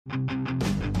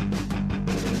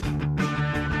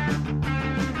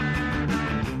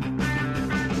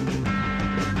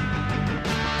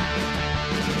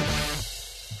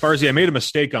Farzy, I made a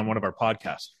mistake on one of our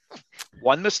podcasts.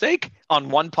 One mistake on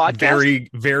one podcast? Very,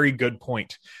 very good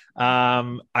point.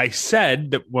 I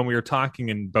said that when we were talking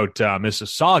about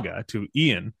Mississauga to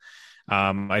Ian,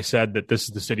 I said that this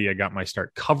is the city I got my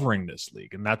start covering this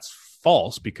league. And that's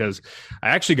false, because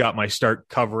I actually got my start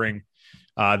covering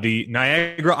the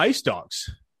Niagara Ice Dogs,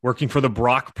 working for the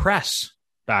Brock Press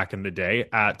back in the day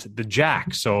at the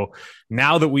Jack. So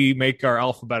now that we make our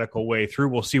alphabetical way through,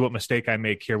 we'll see what mistake I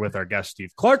make here with our guest,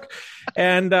 Steve Clark,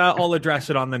 and I'll address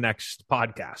it on the next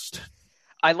podcast.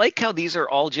 I like how these are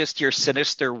all just your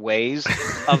sinister ways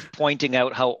of pointing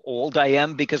out how old I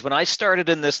am, because when I started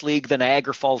in this league, the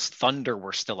Niagara Falls Thunder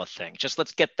were still a thing. Just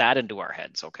let's get that into our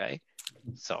heads, okay?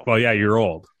 So, well, yeah, you're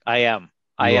old. I am.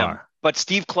 But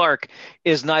Steve Clark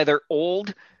is neither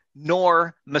old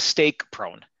nor mistake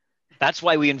prone. That's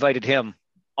why we invited him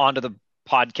onto the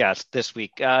podcast this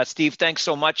week. Steve, thanks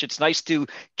so much. It's nice to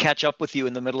catch up with you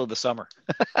in the middle of the summer.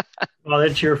 Well,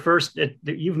 it's your first.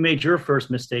 You've made your first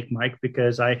mistake, Mike,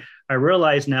 because I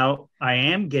realize now I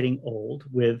am getting old,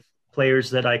 with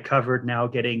players that I covered now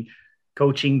getting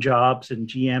coaching jobs and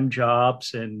GM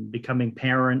jobs and becoming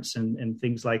parents and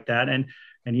things like that.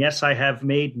 And yes, I have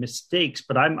made mistakes,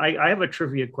 but I have a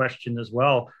trivia question as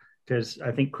well, because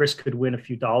I think Chris could win a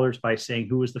few dollars by saying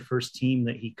who was the first team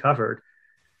that he covered.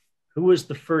 Who was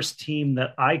the first team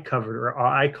that I covered or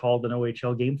I called an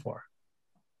OHL game for?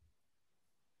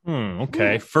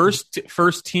 Okay.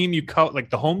 First team you call,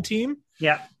 like the home team?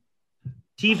 Yeah.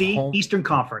 TV, Eastern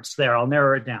Conference. There, I'll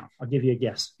narrow it down. I'll give you a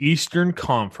guess. Eastern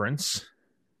Conference.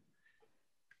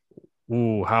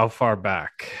 Ooh, how far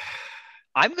back?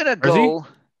 I'm going to go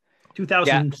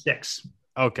 2006.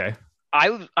 Yeah. Okay.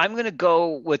 I'm going to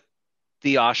go with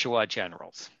the Oshawa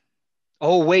Generals.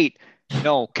 Oh, wait.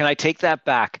 No, can I take that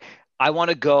back? I want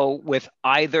to go with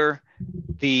either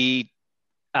the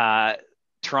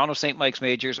Toronto St. Mike's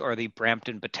Majors or the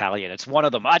Brampton Battalion. It's one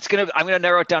of them. I'm going to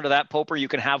narrow it down to that, Poper. You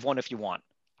can have one if you want.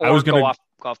 Or I was go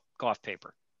off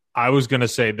paper. I was going to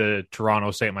say the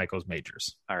Toronto St. Michael's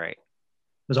Majors. All right. It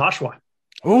was Oshawa.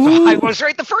 Ooh. I was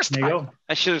right the first time. There you go.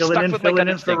 I should have stuck with filling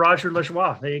in for Roger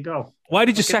Lajoie. There you go. Why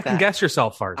did you second guess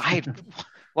yourself, Farzy?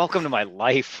 Welcome to my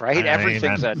life, right?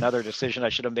 Everything's another decision I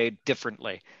should have made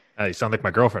differently. You sound like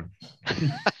my girlfriend.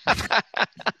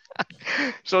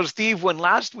 So, Steve, when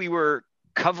last we were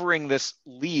covering this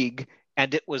league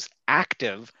and it was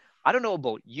active, I don't know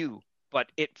about you, but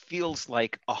it feels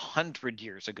like 100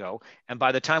 years ago. And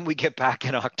by the time we get back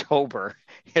in October,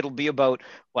 it'll be about,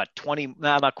 20,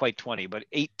 not quite 20, but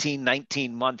 18,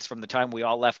 19 months from the time we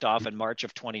all left off in March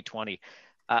of 2020.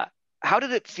 How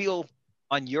did it feel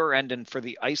on your end and for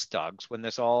the Ice Dogs when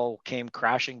this all came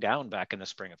crashing down back in the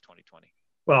spring of 2020?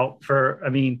 Well,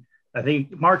 I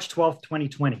think March 12th,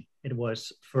 2020, it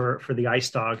was for the Ice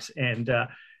Dogs. And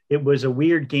it was a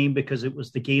weird game because it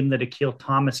was the game that Akil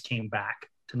Thomas came back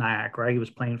to Niagara. He was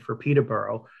playing for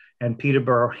Peterborough, and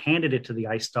Peterborough handed it to the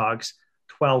Ice Dogs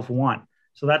 12-1.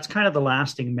 So that's kind of the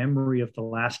lasting memory of the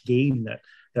last game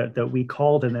that we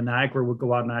called. And then Niagara would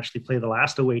go out and actually play the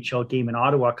last OHL game in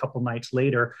Ottawa a couple nights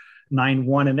later,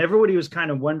 9-1. And everybody was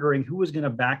kind of wondering who was going to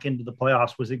back into the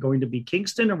playoffs. Was it going to be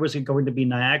Kingston or was it going to be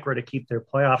Niagara to keep their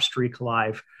playoff streak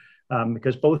alive?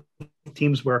 Because both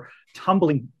teams were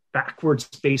tumbling backwards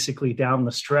basically down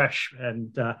the stretch.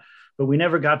 And but we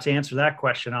never got to answer that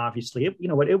question, obviously.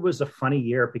 It was a funny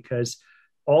year because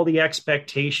all the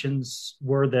expectations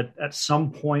were that at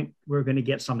some point we're going to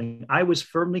get something. I was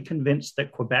firmly convinced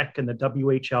that Quebec and the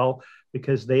WHL,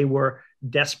 because they were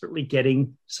desperately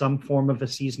getting some form of a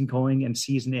season going and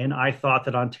season in, I thought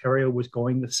that Ontario was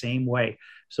going the same way.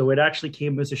 So it actually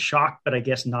came as a shock, but I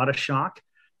guess not a shock,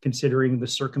 considering the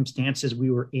circumstances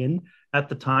we were in at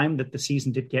the time that the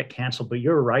season did get canceled. But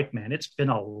you're right, man. It's been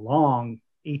a long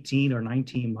 18 or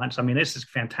 19 months. I mean, this is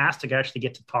fantastic. I actually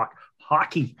get to talk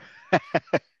hockey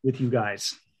with you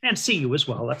guys and see you as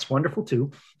well. That's wonderful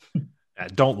too.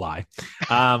 Don't lie.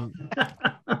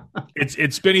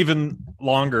 It's been even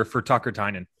longer for Tucker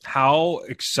Tynan. How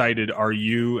excited are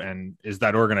you, and is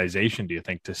that organization, do you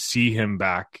think, to see him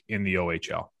back in the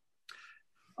OHL?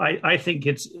 I think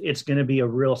it's going to be a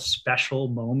real special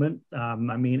moment. I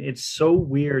mean, it's so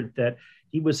weird that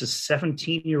he was a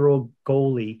 17-year-old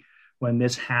goalie when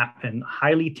this happened,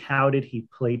 highly touted. He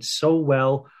played so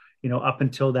well, up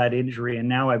until that injury. And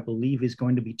now I believe he's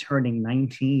going to be turning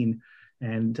 19.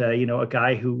 And, a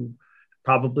guy who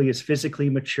probably is physically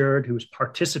matured, who's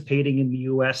participating in the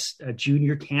U.S.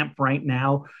 Junior camp right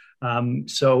now.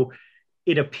 So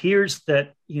it appears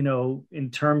that, in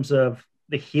terms of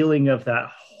the healing of that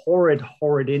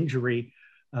horrid injury,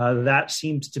 that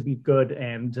seems to be good.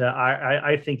 And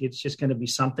I think it's just going to be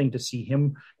something to see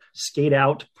him skate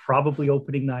out, probably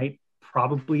opening night,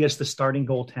 probably as the starting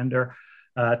goaltender,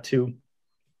 to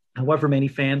however many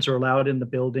fans are allowed in the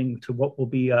building, to what will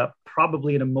be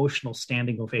probably an emotional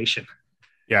standing ovation.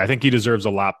 Yeah, I think he deserves a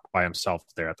lap by himself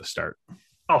there at the start.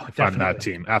 Oh, definitely. On that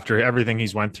team. After everything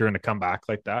he's went through and to come back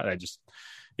like that,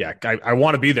 I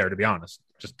want to be there, to be honest,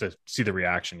 just to see the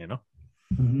reaction,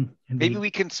 Mm-hmm. Maybe we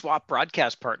can swap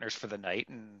broadcast partners for the night,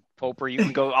 and Poper, you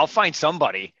can go. I'll find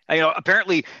somebody.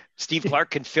 Apparently Steve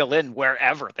Clark can fill in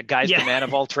wherever. The guy's the man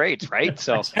of all trades, right?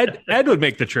 So Ed would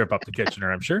make the trip up to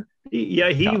Kitchener, I'm sure. Yeah,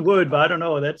 he would, but I don't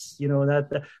know. That's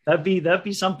that'd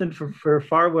be something for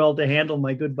Farwell to handle.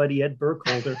 My good buddy Ed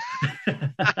Burkholder.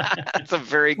 That's a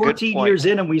very good point. 14 years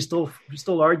in, and we still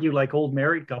argue like old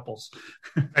married couples.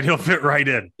 And he'll fit right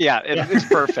in. Yeah, it's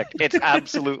perfect. It's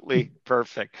absolutely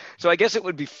perfect. So I guess it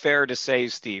would be fair to say,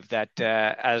 Steve, that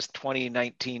as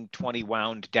 2019-20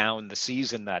 wound down the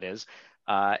season, that is,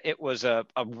 it was a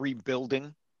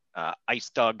rebuilding Ice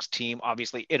Dogs team,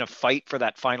 obviously in a fight for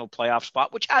that final playoff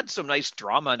spot, which had some nice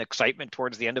drama and excitement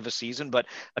towards the end of a season. But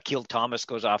Akil Thomas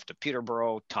goes off to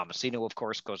Peterborough. Tomasino, of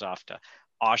course, goes off to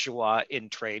Oshawa in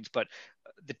trades. But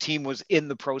the team was in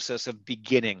the process of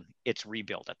beginning its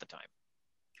rebuild at the time.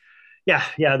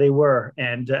 Yeah, they were.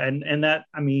 And that,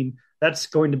 that's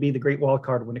going to be the great wild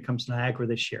card when it comes to Niagara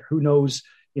this year. Who knows,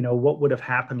 what would have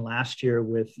happened last year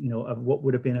with, what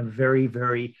would have been a very,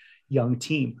 very young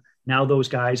team. Now those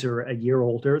guys are a year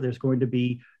older. There's going to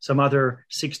be some other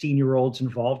 16-year-olds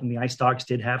involved, and the Ice Dogs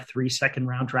did have 3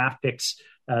 second-round draft picks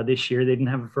this year. They didn't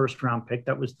have a first-round pick.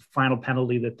 That was the final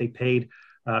penalty that they paid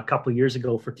a couple of years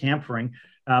ago for tampering.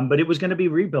 But it was going to be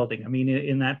rebuilding.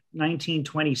 In that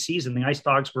 1920 season, the Ice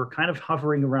Dogs were kind of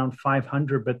hovering around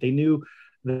 500, but they knew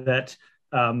that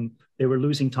they were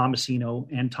losing Tomasino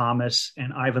and Thomas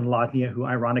and Ivan Lodnia, who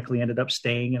ironically ended up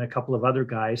staying, and a couple of other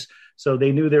guys. So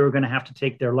they knew they were going to have to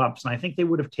take their lumps. And I think they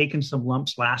would have taken some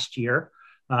lumps last year.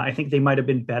 I think they might have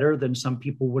been better than some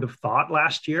people would have thought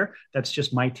last year. That's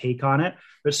just my take on it.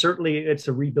 But certainly it's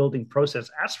a rebuilding process.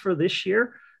 As for this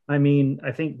year, I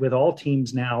think with all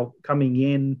teams now coming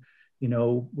in,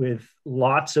 with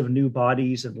lots of new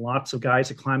bodies and lots of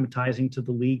guys acclimatizing to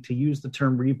the league, to use the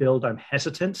term rebuild, I'm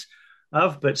hesitant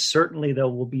of, but certainly there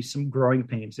will be some growing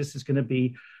pains. This is going to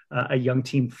be a young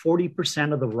team.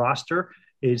 40% of the roster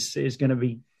is going to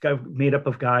be made up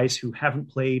of guys who haven't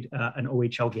played an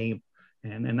OHL game.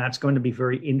 And that's going to be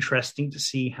very interesting to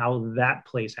see how that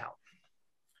plays out.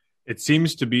 It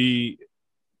seems to be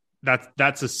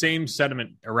that's the same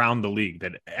sentiment around the league,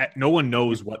 that no one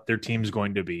knows what their team's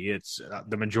going to be. It's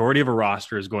the majority of a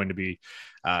roster is going to be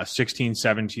 16,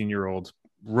 17-year-old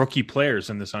rookie players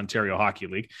in this Ontario Hockey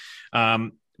League.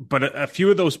 But a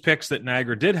few of those picks that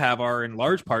Niagara did have are in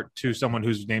large part to someone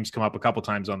whose name's come up a couple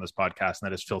times on this podcast, and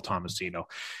that is Phil Tomasino.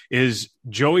 Is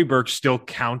Joey Burke still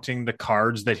counting the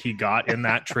cards that he got in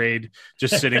that trade,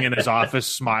 just sitting in his office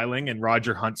smiling, and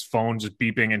Roger Hunt's phone just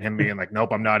beeping and him being like, nope,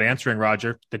 I'm not answering,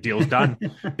 Roger. The deal's done.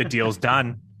 The deal's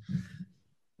done.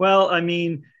 Well,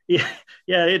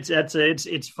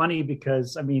 it's funny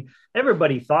because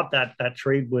everybody thought that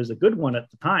trade was a good one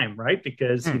at the time, right?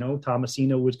 Because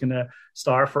Tomasino was going to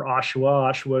star for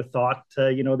Oshawa. Oshawa thought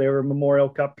they were a Memorial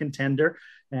Cup contender,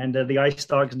 and the Ice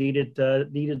Dogs needed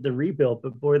the rebuild.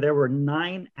 But boy, there were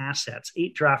 9 assets,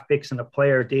 8 draft picks, and a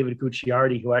player, David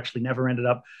Gucciardi, who actually never ended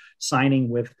up signing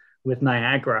with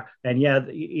Niagara. And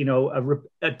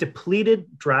a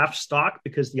depleted draft stock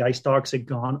because the Ice Dogs had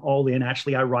gone all in,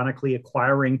 actually ironically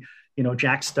acquiring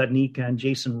Jack Studnicka and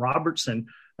Jason Robertson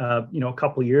a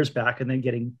couple of years back, and then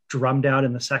getting drummed out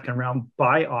in the second round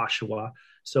by Oshawa.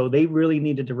 So they really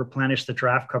needed to replenish the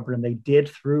draft cupboard, and they did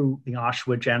through the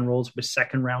Oshawa Generals with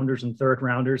second rounders and third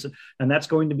rounders. And that's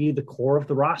going to be the core of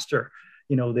the roster,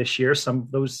 this year. Some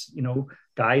of those,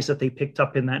 guys that they picked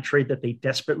up in that trade that they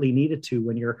desperately needed to.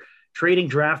 When you're trading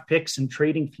draft picks and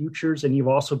trading futures, and you've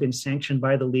also been sanctioned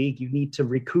by the league, you need to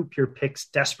recoup your picks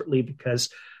desperately, because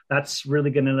that's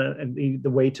really going to be the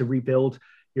way to rebuild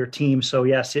your team. So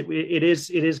yes, it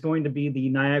is going to be the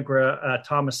Niagara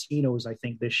Tomasinos. I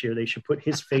think this year they should put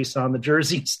his face on the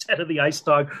jersey instead of the Ice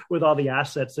Dog, with all the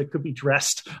assets that could be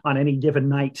dressed on any given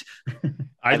night.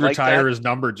 I'd retire his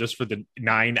number just for the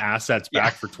 9 assets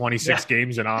back for 26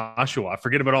 games in Oshawa.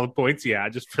 Forget about all the points he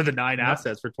had, just for the 9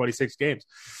 assets for 26 games.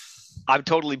 I'm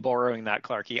totally borrowing that,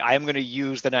 Clarky. I am going to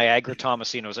use the Niagara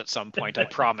Tomasinos at some point. I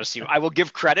promise you. I will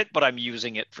give credit, but I'm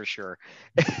using it for sure.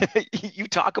 You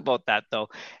talk about that, though.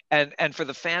 And for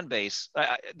the fan base,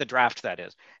 the draft, that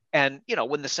is. And,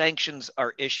 when the sanctions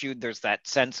are issued, there's that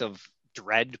sense of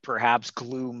dread, perhaps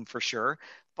gloom for sure.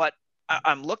 But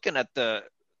I'm looking at the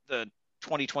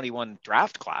 2021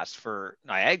 draft class for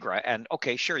Niagara, and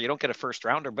okay, sure, you don't get a first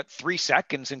rounder, but 3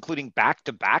 seconds, including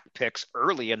back-to-back picks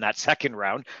early in that second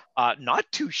round, not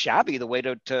too shabby the way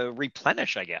to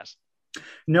replenish, I guess.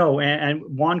 No, and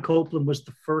Juan Copeland was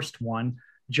the first one.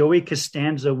 Joey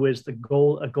Costanza was a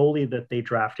goalie that they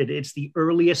drafted. It's the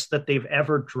earliest that they've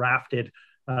ever drafted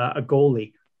a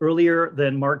goalie, earlier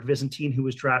than Mark Byzantine, who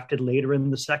was drafted later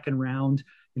in the second round,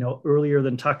 earlier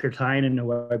than Tucker Tynan,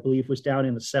 who I believe was down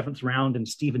in the 7th round, and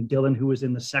Stephen Dillon, who was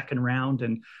in the second round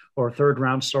or third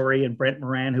round, and Brent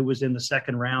Moran, who was in the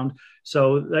second round.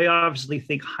 So they obviously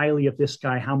think highly of this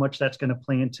guy. How much that's going to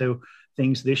play into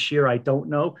things this year, I don't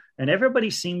know. And everybody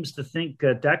seems to think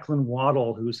Declan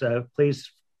Waddle, who's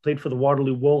played for the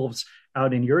Waterloo Wolves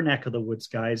out in your neck of the woods,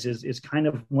 guys, is kind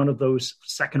of one of those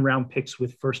second round picks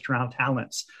with first round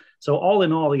talents. So all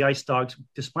in all, the Ice Dogs,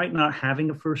 despite not having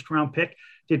a first round pick,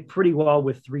 did pretty well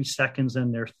with 3 seconds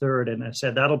in their third. And I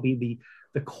said that'll be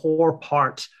the core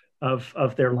part of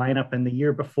their lineup. And the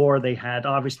year before, they had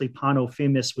obviously Pano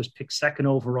Fimis was picked second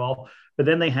overall, but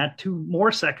then they had 2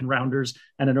 more second rounders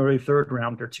and an early third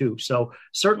rounder too. So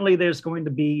certainly there's going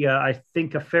to be, I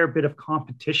think, a fair bit of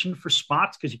competition for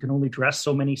spots because you can only dress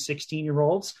so many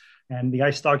 16-year-olds. And the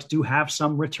Ice Dogs do have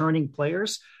some returning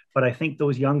players, but I think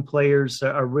those young players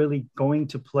are really going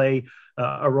to play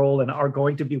a role and are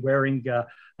going to be wearing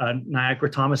Niagara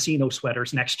Tomasino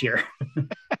sweaters next year.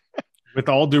 With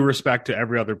all due respect to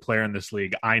every other player in this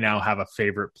league, I now have a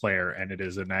favorite player, and it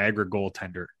is a Niagara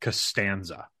goaltender,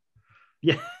 Costanza.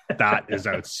 Yeah. That is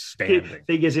outstanding. The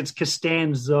thing is, it's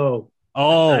Costanzo.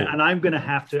 Oh. And I'm going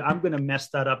to mess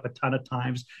that up a ton of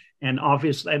times. And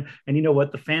obviously, and you know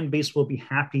what, the fan base will be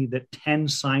happy that 10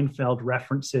 Seinfeld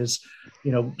references,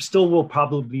 still will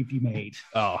probably be made.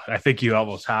 Oh, I think you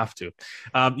almost have to.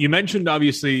 You mentioned,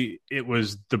 obviously, it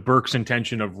was the Burks'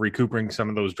 intention of recouping some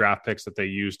of those draft picks that they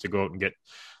used to go out and get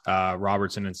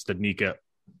Robertson and Studnicka.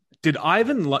 Did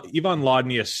Ivan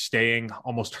Lodnia staying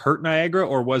almost hurt Niagara,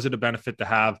 or was it a benefit to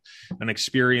have an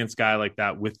experienced guy like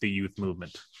that with the youth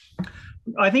movement?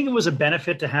 I think it was a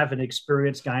benefit to have an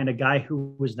experienced guy and a guy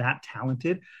who was that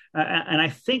talented. And I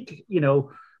think,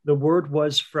 the word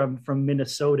was from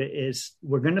Minnesota is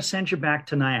we're going to send you back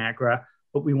to Niagara,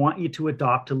 but we want you to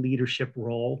adopt a leadership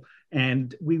role.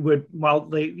 And we would, while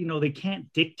they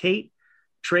can't dictate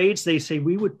trades, they say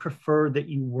we would prefer that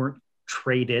you weren't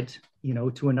traded,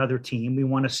 to another team. We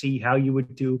want to see how you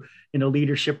would do in a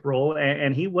leadership role.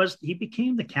 And he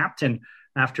became the captain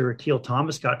after Akil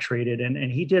Thomas got traded.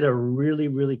 And he did a really,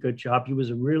 really good job. He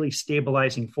was a really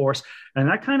stabilizing force. And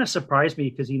that kind of surprised me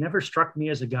because he never struck me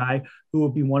as a guy who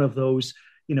would be one of those,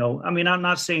 I'm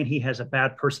not saying he has a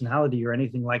bad personality or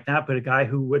anything like that, but a guy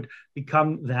who would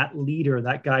become that leader,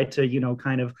 that guy to,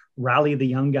 kind of rally the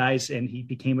young guys. And he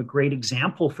became a great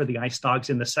example for the Ice Dogs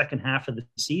in the second half of the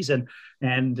season.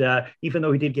 And even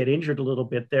though he did get injured a little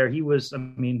bit there, he was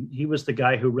the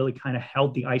guy who really kind of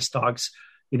held the Ice Dogs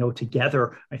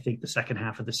together, I think, the second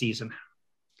half of the season.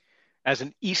 As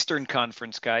an Eastern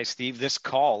Conference guy, Steve, this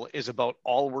call is about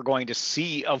all we're going to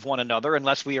see of one another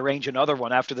unless we arrange another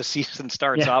one after the season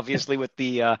starts, obviously, with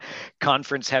the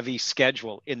conference-heavy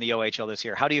schedule in the OHL this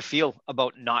year. How do you feel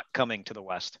about not coming to the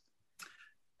West?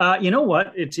 You know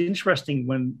what? It's interesting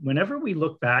whenever we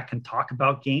look back and talk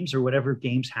about games or whatever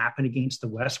games happen against the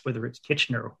West, whether it's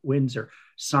Kitchener, Windsor,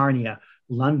 Sarnia,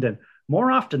 London,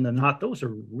 more often than not, those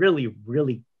are really,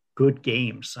 really good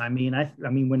games. I mean,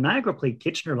 when Niagara played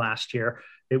Kitchener last year,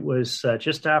 it was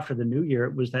just after the new year.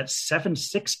 It was that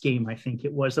 7-6 game, I think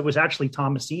it was. That was actually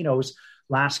Tomasino's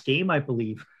last game, I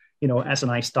believe, as an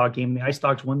Ice Dog game. The Ice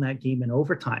Dogs won that game in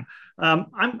overtime.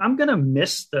 I'm going to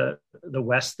miss the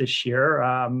West this year.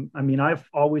 I've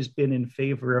always been in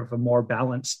favor of a more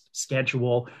balanced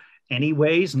schedule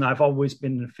anyways, and I've always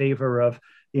been in favor of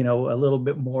a little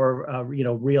bit more,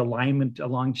 realignment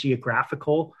along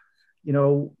geographical,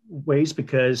 ways,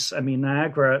 because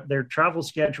Niagara, their travel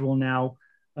schedule now,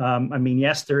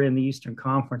 yes, they're in the Eastern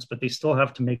Conference, but they still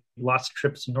have to make lots of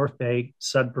trips to North Bay,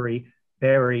 Sudbury,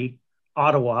 Barrie.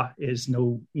 Ottawa is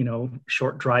no,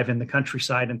 short drive in the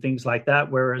countryside and things like that.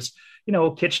 Whereas,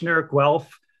 Kitchener,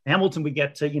 Guelph, Hamilton, we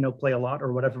get to, play a lot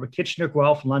or whatever, but Kitchener,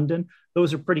 Guelph, London,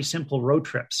 those are pretty simple road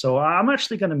trips. So I'm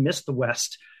actually going to miss the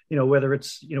West, whether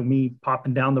it's, me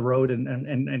popping down the road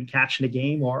and catching a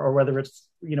game or whether it's,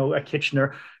 a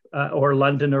Kitchener or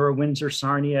London or a Windsor,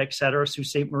 Sarnia, et cetera, Sault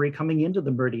Ste. Marie coming into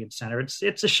the Meridian Center.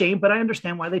 It's a shame, but I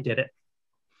understand why they did it.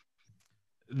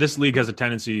 This league has a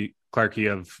tendency,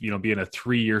 Clarkie, of, being a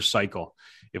 3-year cycle.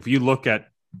 If you look at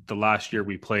the last year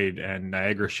we played and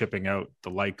Niagara shipping out the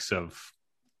likes of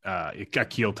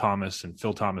Akil Thomas and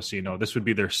Phil Tomasino. This would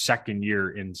be their second year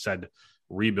in said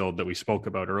rebuild that we spoke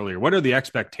about earlier. What are the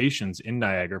expectations in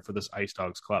Niagara for this Ice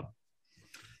Dogs club?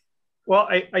 Well,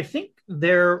 I think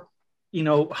they're,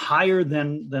 higher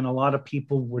than a lot of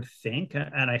people would think.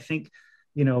 And I think,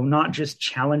 not just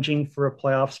challenging for a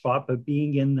playoff spot, but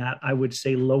being in that, I would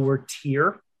say, lower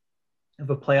tier of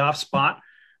a playoff spot,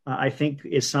 I think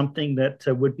is something that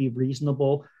would be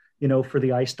reasonable, for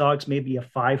the Ice Dogs, maybe a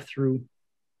 5 through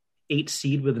 8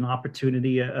 seed with an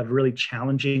opportunity of really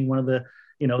challenging one of the,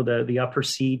 the upper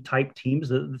seed type teams.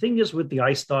 The thing is with the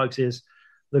Ice Dogs is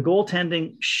the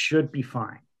goaltending should be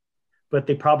fine, but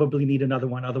they probably need another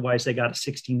one. Otherwise they got a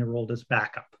 16-year-old as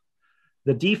backup.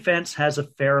 The defense has a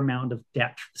fair amount of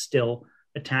depth still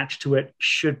attached to it,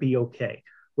 should be okay.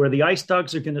 Where the Ice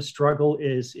Dogs are going to struggle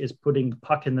is putting the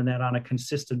puck in the net on a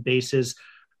consistent basis.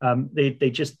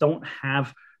 They just don't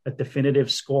have a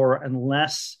definitive score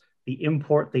unless the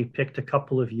import they picked a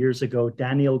couple of years ago,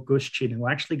 Daniel Gushchin, who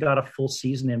actually got a full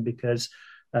season in because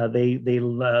they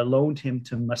loaned him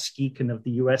to Muskegon of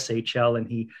the USHL, and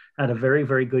he had a very,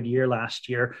 very good year last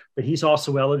year. But he's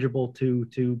also eligible to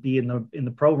be in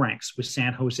the pro ranks with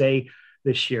San Jose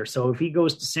this year. So if he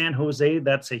goes to San Jose,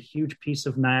 that's a huge piece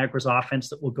of Niagara's offense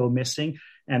that will go missing,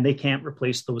 and they can't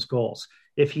replace those goals.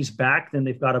 If he's back, then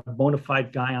they've got a bona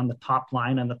fide guy on the top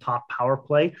line and the top power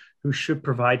play who should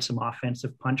provide some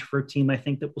offensive punch for a team, I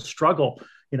think, that will struggle,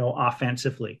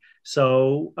 offensively.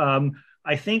 So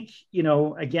I think,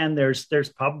 again, there's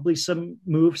probably some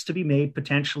moves to be made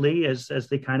potentially as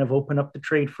they kind of open up the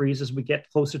trade freeze as we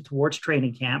get closer towards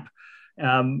training camp.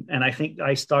 And I think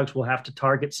Ice Dogs will have to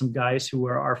target some guys who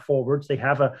are forwards. They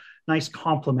have a nice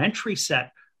complementary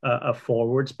set of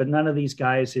forwards, but none of these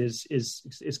guys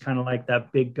is kind of like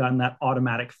that big gun, that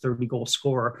automatic 30-goal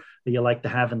scorer that you like to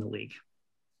have in the league.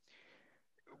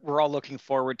 We're all looking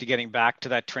forward to getting back to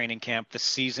that training camp, the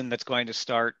season that's going to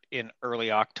start in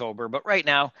early October. But right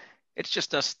now, it's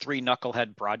just us 3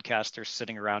 knucklehead broadcasters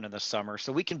sitting around in the summer,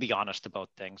 so we can be honest about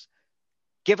things.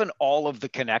 Given all of the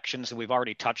connections, and we've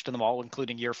already touched on them all,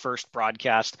 including your first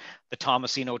broadcast, the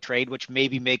Tomasino trade, which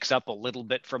maybe makes up a little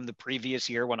bit from the previous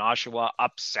year when Oshawa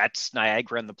upsets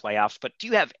Niagara in the playoffs. But do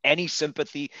you have any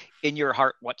sympathy in your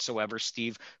heart whatsoever,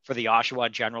 Steve, for the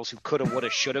Oshawa Generals who could have, would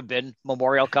have, should have been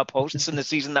Memorial Cup hosts in the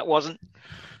season that wasn't?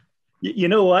 You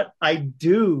know what? I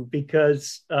do,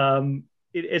 because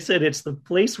it's the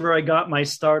place where I got my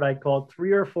start. I called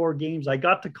 3 or 4 games. I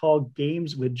got to call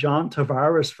games with John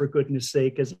Tavares, for goodness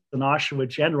sake, as an Oshawa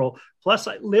General. Plus,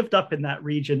 I lived up in that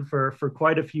region for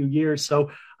quite a few years.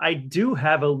 So I do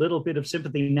have a little bit of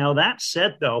sympathy. Now, that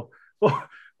said, though,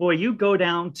 boy, you go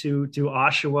down to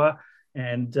Oshawa,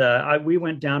 and we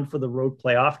went down for the road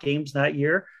playoff games that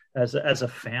year as a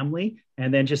family,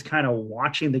 and then just kind of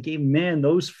watching the game. Man,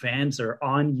 those fans are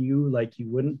on you like you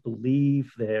wouldn't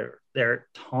believe. They're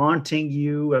taunting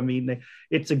you. I mean,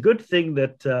 it's a good thing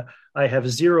that I have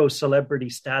 0 celebrity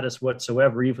status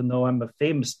whatsoever, even though I'm a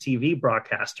famous TV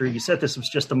broadcaster. You said this was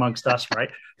just amongst us, right?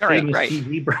 Famous right.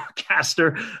 TV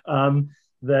broadcaster.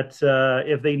 That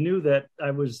if they knew that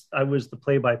I was the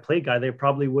play-by-play guy, they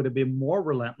probably would have been more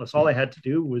relentless. All I had to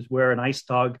do was wear an Ice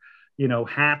Dog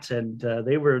hat, and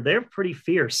they're pretty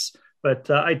fierce.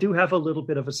 But I do have a little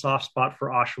bit of a soft spot for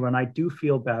Oshawa, and I do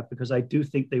feel bad because I do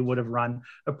think they would have run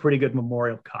a pretty good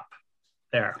Memorial Cup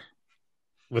there.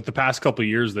 With the past couple of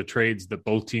years, the trades that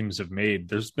both teams have made,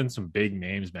 there's been some big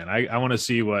names, man. I want to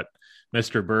see what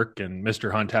Mr. Burke and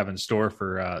Mr. Hunt have in store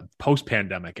for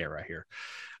post-pandemic era here.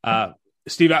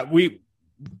 Steve, we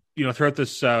throughout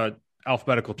this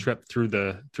alphabetical trip through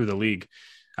the league,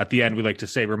 at the end, we like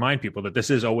to remind people that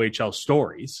this is OHL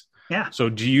Stories. Yeah. So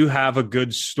do you have a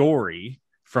good story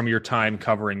from your time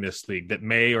covering this league that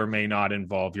may or may not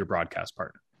involve your broadcast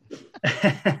partner?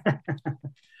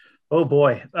 Oh,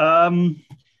 boy.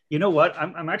 You know what?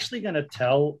 I'm actually going to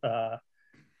tell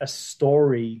a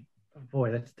story.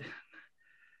 Boy, that's...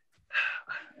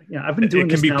 I've been doing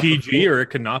this. It can be PG or it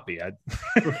could not be. I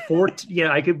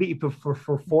could be for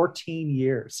 14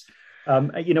 years.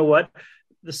 You know what?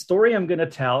 The story I'm going to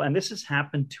tell, and this has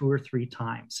happened 2 or 3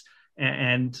 times.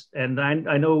 And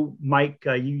I know, Mike,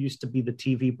 you used to be the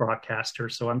TV broadcaster,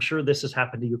 so I'm sure this has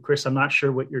happened to you. Chris, I'm not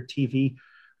sure what your TV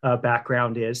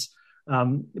background is,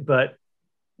 but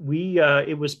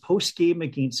it was post game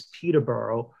against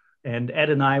Peterborough, and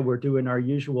Ed and I were doing our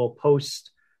usual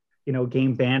post,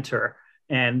 game banter,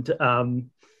 and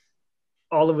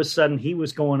all of a sudden he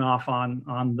was going off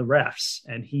on the refs,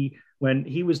 and when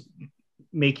he was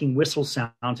making whistle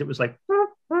sounds, it was like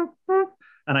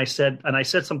And I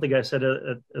said something. I said,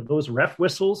 are those ref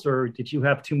whistles, or did you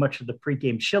have too much of the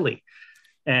pregame chili?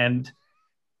 And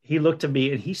he looked at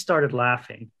me and he started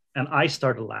laughing, and I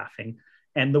started laughing.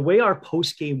 And the way our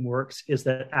post game works is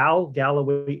that Al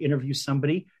Galloway interviews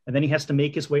somebody, and then he has to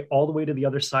make his way all the way to the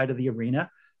other side of the arena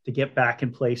to get back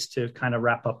in place to kind of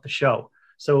wrap up the show.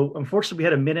 So unfortunately, we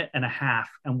had a minute and a half,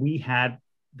 and we had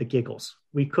the giggles.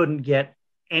 We couldn't get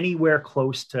anywhere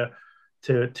close to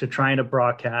trying to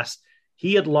broadcast.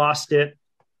 He had lost it.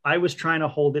 I was trying to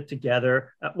hold it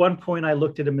together. At one point, I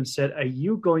looked at him and said, "Are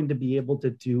you going to be able to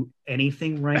do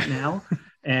anything right now?"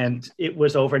 And it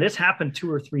was over. And it's happened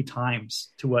 2 or 3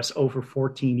 times to us over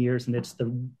 14 years. And it's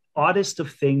the oddest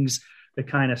of things that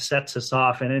kind of sets us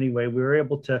off. And anyway, we were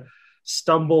able to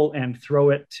stumble and throw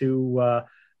it to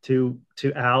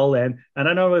Al. And I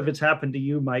don't know if it's happened to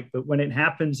you, Mike, but when it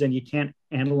happens and you can't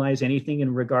analyze anything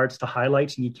in regards to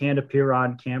highlights and you can't appear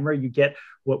on camera, you get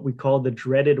what we call the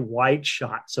dreaded wide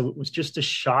shot. So it was just a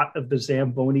shot of the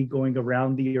Zamboni going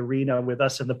around the arena with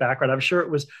us in the background. I'm sure it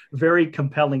was very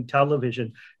compelling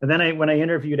television. And then when I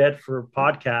interviewed Ed for a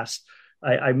podcast,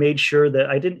 I made sure that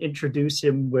I didn't introduce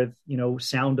him with,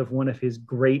 sound of one of his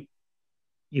great,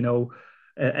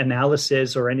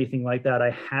 analysis or anything like that.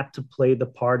 I had to play the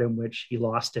part in which he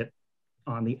lost it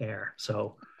on the air.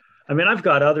 So, I mean, I've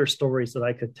got other stories that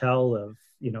I could tell of,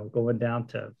 going down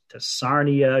to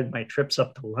Sarnia, my trips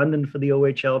up to London for the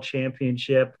OHL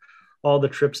championship, all the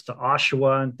trips to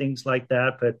Oshawa and things like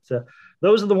that. But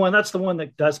that's the one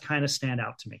that does kind of stand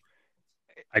out to me.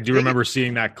 I do remember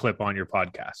seeing that clip on your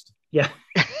podcast. Yeah.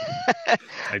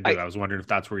 I do. I was wondering if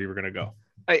that's where you were going to go.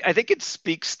 I think it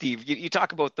speaks, Steve. You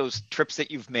talk about those trips that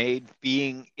you've made,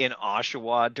 being in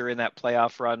Oshawa during that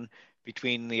playoff run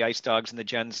between the Ice Dogs and the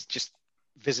Gens, just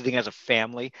visiting as a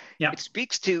family. Yeah. It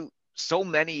speaks to so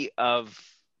many of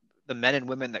the men and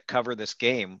women that cover this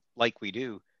game like we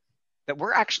do, that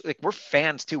we're actually we're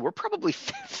fans too. We're probably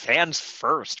fans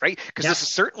first, right? Because this is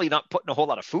certainly not putting a whole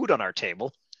lot of food on our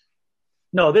table.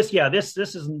 No, this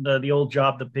isn't the old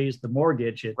job that pays the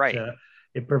mortgage.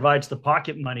 It provides the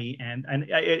pocket money. And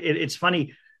it's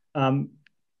funny, had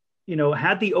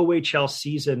the OHL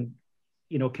season,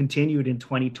 continued in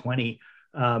 2020,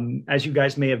 as you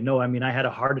guys may have known, I mean, I had a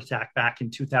heart attack back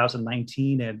in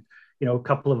 2019 and, a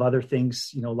couple of other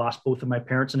things, lost both of my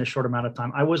parents in a short amount of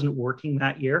time. I wasn't working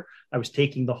that year. I was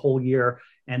taking the whole year.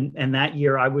 And that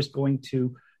year I was going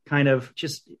to kind of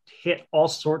just hit all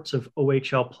sorts of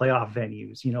OHL playoff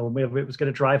venues. It was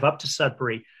going to drive up to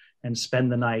Sudbury and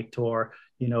spend the night, or,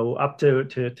 up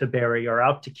to Barrie or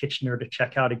out to Kitchener to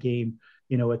check out a game,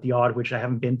 at the Odd, which I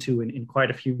haven't been to in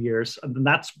quite a few years. And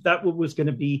that was going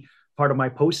to be part of my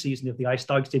postseason. If the Ice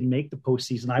Dogs didn't make the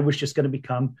postseason, I was just going to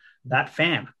become that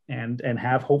fan and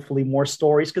have hopefully more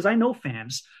stories, because I know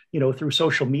fans, through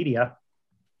social media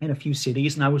in a few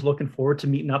cities. And I was looking forward to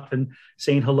meeting up and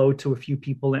saying hello to a few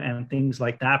people and things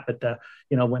like that. But,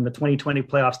 when the 2020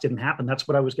 playoffs didn't happen, that's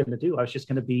what I was going to do. I was just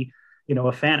going to be,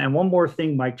 a fan. And one more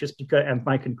thing, Mike, just because, and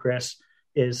Mike and Chris,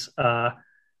 is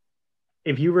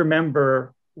if you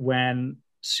remember when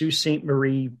Sault Ste.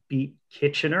 Marie beat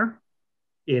Kitchener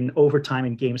in overtime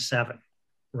in Game 7,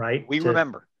 right? We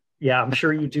remember. Yeah, I'm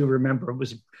sure you do remember. It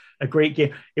was a great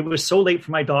game. It was so late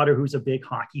for my daughter, who's a big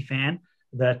hockey fan,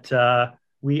 that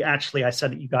I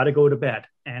said, you got to go to bed.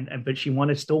 But she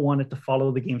still wanted to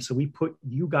follow the game. So we put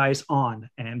you guys on,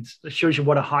 and it shows you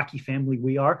what a hockey family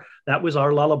we are. That was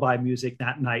our lullaby music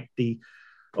that night. The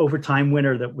overtime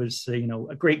winner that was,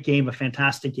 a great game, a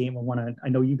fantastic game. I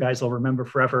know you guys will remember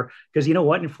forever, because you know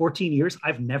what? In 14 years,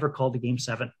 I've never called a Game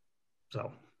 7.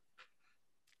 So.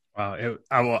 Wow.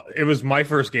 It was my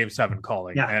first Game 7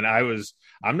 calling. Yeah. And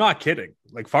I'm not kidding.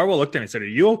 Like, Farwell looked at me and said, "Are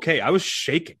you okay?" I was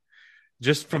shaking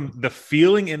just from the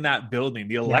feeling in that building,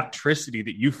 the electricity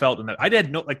that you felt in that. I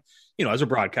didn't know, as a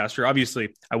broadcaster,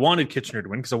 obviously I wanted Kitchener to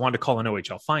win because I wanted to call an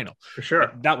OHL final. For sure.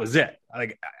 But that was it.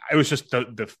 Like, I was just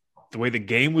the way the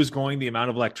game was going, the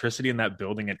amount of electricity in that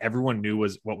building, and everyone knew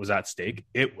what was at stake.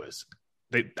 It was,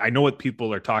 I know what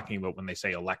people are talking about when they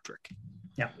say electric.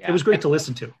 Yeah. It was great to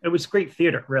listen to. It was great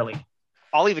theater, really.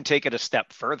 I'll even take it a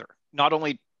step further. Not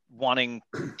only wanting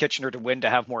Kitchener to win to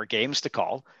have more games to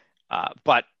call,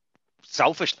 but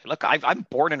selfishly, look, I'm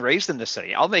born and raised in this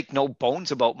city. I'll make no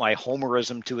bones about my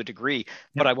homerism to a degree,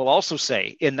 but I will also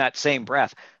say in that same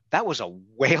breath, that was a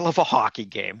whale of a hockey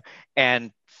game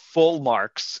and full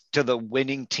marks to the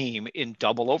winning team in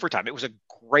double overtime. It was a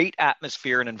great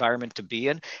atmosphere and environment to be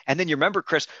in. And then you remember,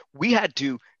 Chris, we had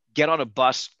to get on a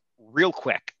bus real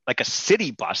quick, like a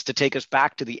city bus, to take us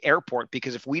back to the airport,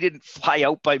 because if we didn't fly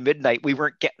out by midnight, we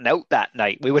weren't getting out that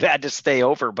night. We would have had to stay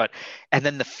over. And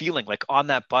then the feeling, like on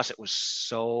that bus, it was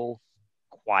so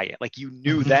quiet. Like you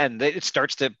knew then that it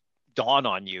starts to dawn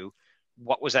on you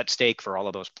what was at stake for all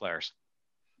of those players.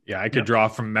 Yeah, I could draw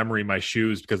from memory my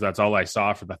shoes because that's all I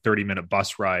saw for the 30-minute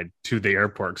bus ride to the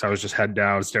airport. Because I was just head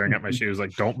down staring at my shoes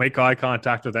like, don't make eye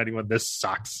contact with anyone. This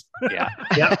sucks. Yeah.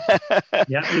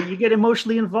 You get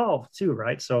emotionally involved too,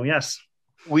 right? So, yes.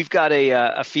 We've got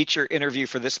a feature interview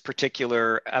for this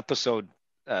particular episode,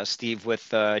 Steve,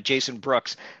 with Jason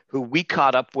Brooks, who we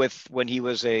caught up with when he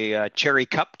was a Cherry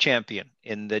Cup champion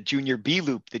in the Junior B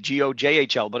Loop, the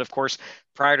GOJHL. But of course,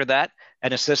 prior to that,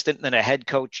 an assistant and then a head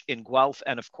coach in Guelph,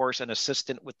 and of course, an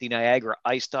assistant with the Niagara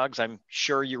Ice Dogs. I'm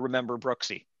sure you remember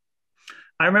Brooksy.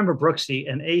 I remember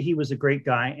Brooksy, and he was a great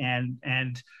guy.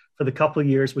 And for the couple of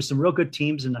years with some real good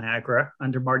teams in Niagara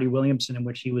under Marty Williamson, in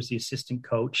which he was the assistant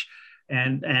coach.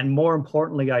 And more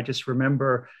importantly, I just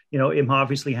remember, him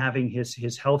obviously having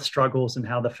his health struggles and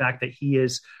how the fact that he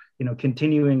is,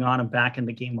 continuing on and back in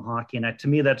the game of hockey. And to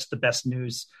me, that's the best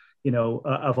news,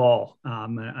 of all.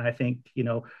 I think,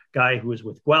 guy who was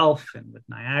with Guelph and with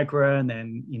Niagara and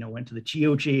then, went to the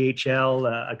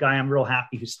GOJHL, a guy I'm real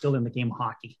happy who's still in the game of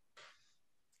hockey.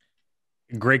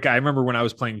 Great guy. I remember when I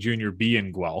was playing Junior B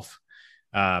in Guelph.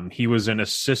 He was an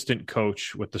assistant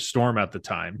coach with the Storm at the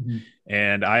time.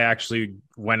 And I actually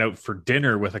went out for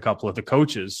dinner with a couple of the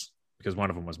coaches because one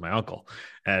of them was my uncle.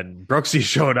 And Brooksy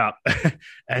showed up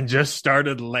and just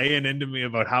started laying into me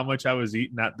about how much I was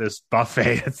eating at this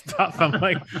buffet and stuff. I'm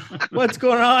like, what's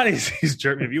going on? He's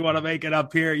chirping, if you want to make it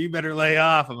up here, you better lay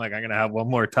off. I'm like, I'm going to have one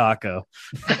more taco.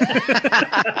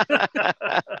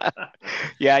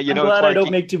 Yeah, I'm glad I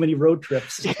don't make too many road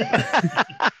trips.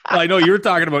 Well, I know you were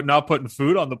talking about not putting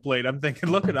food on the plate. I'm thinking,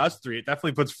 look at us three. It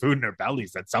definitely puts food in our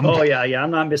bellies at some point. Oh, yeah.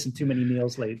 I'm not missing too many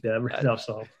meals late.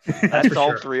 So that's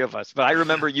all three of us. But I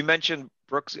remember you mentioned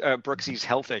Brooksy's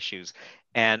health issues.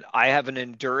 And I have an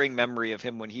enduring memory of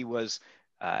him when he was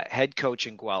head coach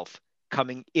in Guelph,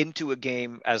 coming into a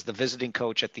game as the visiting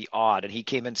coach at the Odd. And he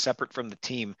came in separate from the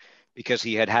team because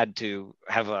he had to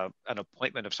have an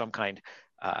appointment of some kind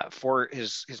for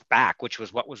his back, which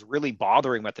was what was really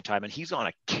bothering him at the time. And he's on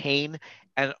a cane,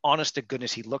 and honest to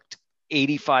goodness, he looked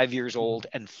 85 years old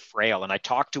and frail. And I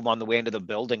talked to him on the way into the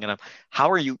building, and how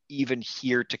are you even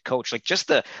here to coach? Like, just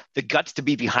the guts to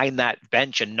be behind that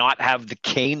bench and not have the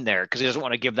cane there because he doesn't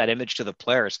want to give that image to the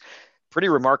players. Pretty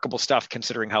remarkable stuff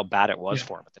considering how bad it was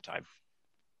for him at the time.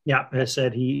 Yeah, as I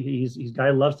said, he's a guy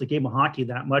who loves the game of hockey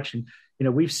that much. And,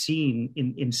 we've seen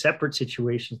in separate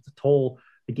situations the toll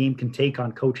the game can take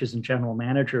on coaches and general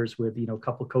managers with, a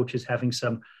couple of coaches having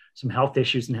some health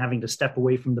issues and having to step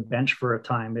away from the bench for a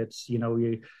time. It's, you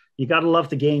got to love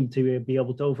the game to be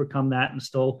able to overcome that and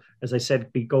still, as I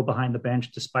said, go behind the bench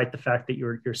despite the fact that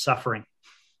you're suffering.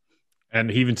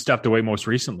 And he even stepped away most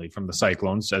recently from the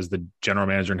Cyclones as the general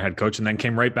manager and head coach, and then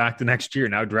came right back the next year,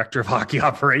 now director of hockey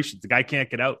operations. The guy can't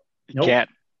get out. Nope. Can't.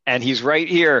 And he's right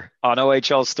here on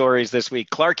OHL Stories this week.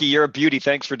 Clarky, you're a beauty.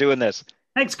 Thanks for doing this.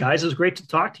 Thanks, guys. It was great to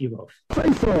talk to you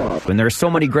both. And there are so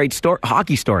many great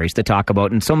hockey stories to talk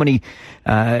about, and so many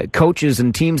coaches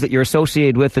and teams that you're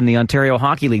associated with in the Ontario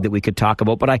Hockey League that we could talk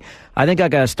about. But I think I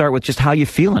got to start with just how you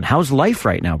feeling. How's life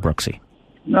right now, Brooksy?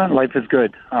 No, life is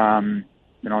good.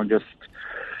 Just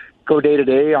go day to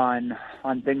day on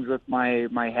things with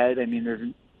my head. I mean,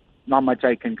 there's not much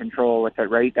I can control with it,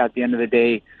 right? At the end of the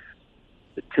day,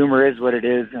 the tumor is what it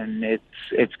is, and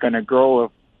it's going to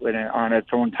grow on its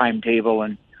own timetable,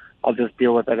 and I'll just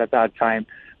deal with it at that time.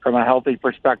 From a healthy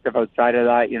perspective outside of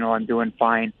that, I'm doing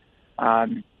fine.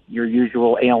 Your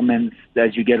usual ailments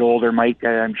as you get older, Mike,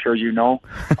 I'm sure you know.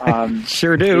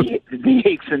 Sure do. The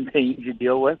aches and pains you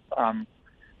deal with.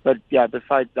 But yeah,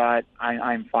 besides that,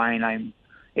 I'm fine. I'm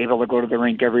able to go to the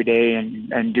rink every day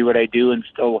and do what I do, and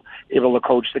still able to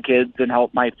coach the kids and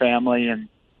help my family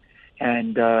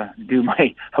and do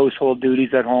my household duties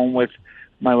at home with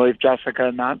my wife, Jessica,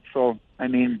 and that. So, I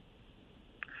mean,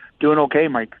 doing okay,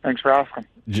 Mike. Thanks for asking.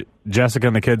 Jessica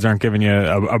and the kids aren't giving you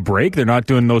a break? They're not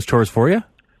doing those chores for you?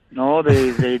 No,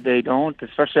 they don't,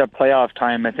 especially at playoff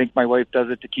time. I think my wife does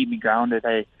it to keep me grounded.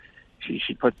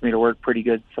 She puts me to work pretty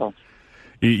good. So,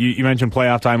 you mentioned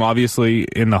playoff time, obviously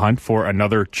in the hunt for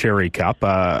another Cherry Cup.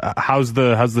 How's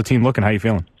the team looking? How are you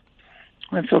feeling?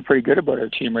 I feel pretty good about our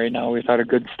team right now. We've had a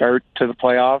good start to the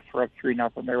playoffs. We're up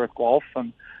 3-0 there with Guelph,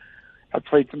 and I've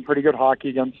played some pretty good hockey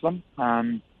against them.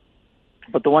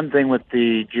 But the one thing with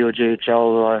the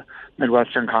GOJHL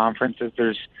Midwestern Conference is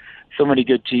there's so many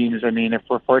good teams. I mean, if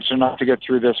we're fortunate enough to get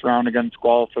through this round against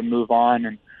Guelph and move on,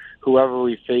 and whoever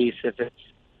we face, if it's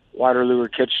Waterloo or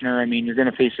Kitchener, I mean, you're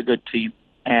going to face a good team.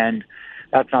 And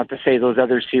that's not to say those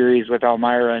other series with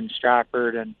Elmira and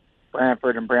Stratford and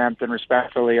Brantford and Brampton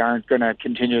respectively aren't going to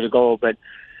continue to go. But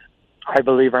I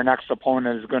believe our next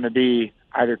opponent is going to be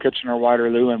either Kitchener or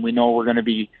Waterloo, and we know we're going to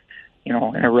be, in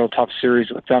a real tough series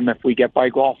with them if we get by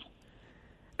Guelph.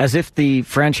 As if the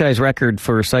franchise record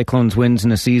for Cyclones wins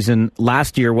in a season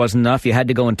last year wasn't enough, you had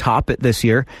to go and top it this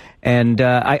year. And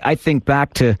I think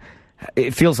back to,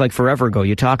 it feels like forever ago.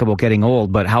 You talk about getting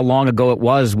old, but how long ago it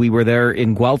was we were there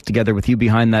in Guelph together with you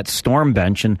behind that Storm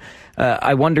bench. And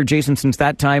I wonder, Jason, since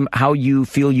that time, how you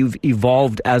feel you've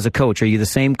evolved as a coach. Are you the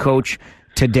same coach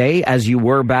today as you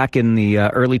were back in the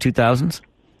early 2000s?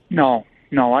 No,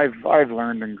 I've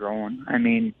learned and grown. I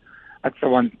mean, that's the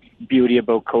one beauty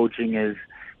about coaching is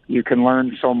you can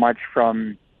learn so much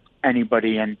from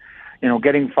anybody. And,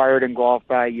 getting fired in Guelph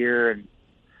that year and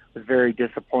was very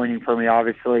disappointing for me,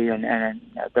 obviously. And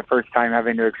the first time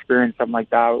having to experience something like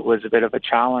that was a bit of a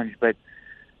challenge. But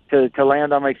to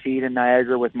land on my feet in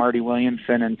Niagara with Marty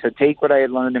Williamson and to take what I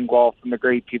had learned in Guelph from the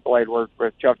great people I'd worked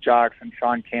with, Jeff Jackson,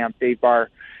 Sean Camp, Dave Barr,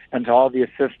 and to all the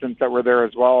assistants that were there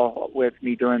as well with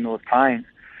me during those times,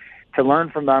 to learn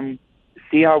from them,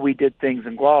 see how we did things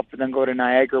in Guelph, and then go to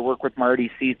Niagara, work with Marty,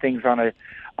 see things on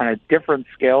a different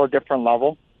scale, a different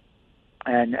level,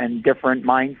 and different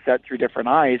mindset through different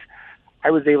eyes.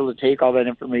 I was able to take all that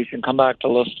information, come back to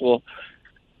Listowel,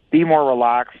 be more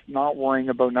relaxed, not worrying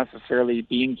about necessarily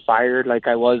being fired like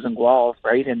I was in Guelph,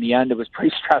 right? In the end, it was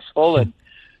pretty stressful, and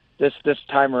this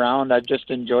time around, I've just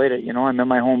enjoyed it. I'm in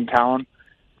my hometown,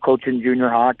 coaching junior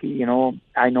hockey.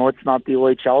 I know it's not the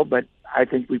OHL, but I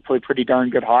think we play pretty darn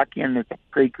good hockey, and it's a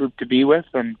great group to be with,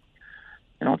 and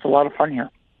it's a lot of fun here.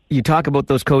 You talk about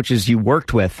those coaches you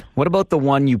worked with. What about the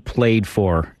one you played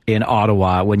for in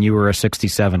Ottawa when you were a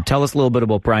 67? Tell us a little bit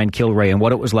about Brian Kilrea and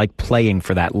what it was like playing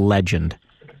for that legend.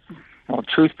 Well,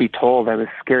 truth be told, I was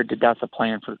scared to death of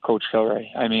playing for Coach Kilrea.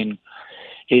 I mean,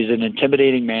 he's an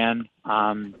intimidating man,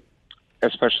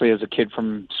 especially as a kid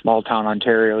from small town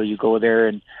Ontario. You go there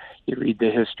and you read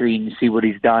the history and you see what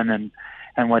he's done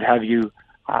and what have you.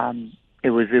 It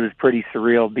was pretty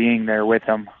surreal being there with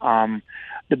him.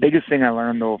 The biggest thing I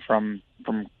learned though from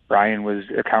Brian was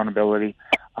accountability.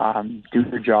 Do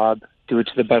your job, do it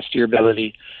to the best of your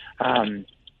ability.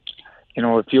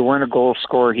 If you weren't a goal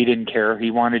scorer, he didn't care.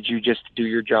 He wanted you just to do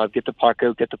your job, get the puck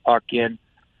out, get the puck in,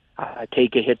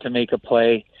 take a hit to make a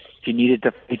play. If you needed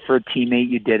to fight for a teammate,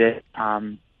 you did it.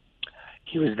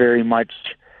 He was very much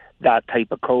that type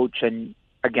of coach. And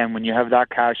again, when you have that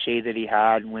cachet that he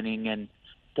had winning and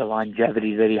the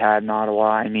longevity that he had in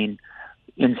Ottawa, I mean,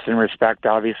 instant respect,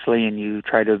 obviously, and you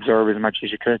try to absorb as much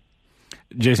as you could.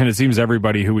 Jason, it seems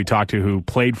everybody who we talked to who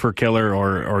played for Killer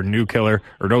or knew Killer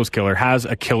or knows Killer has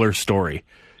a Killer story.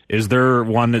 Is there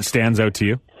one that stands out to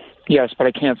you? Yes, but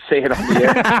I can't say it on the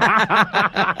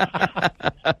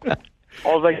air.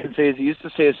 All I can say is he used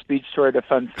to say a speech to our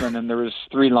defenseman, and there was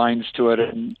 3 lines to it.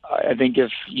 And I think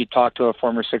if you talk to a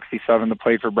former 67 that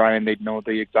played for Brian, they'd know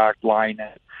the exact line.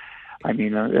 I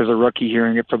mean, as a rookie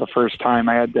hearing it for the first time,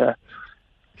 I had to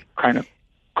kind of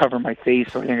cover my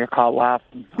face so I didn't get caught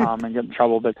laughing and get in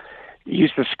trouble. But he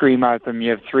used to scream at them,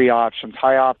 you have 3 options: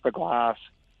 high off the glass,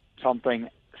 something.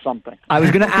 I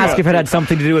was going to ask if it had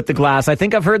something to do with the glass. I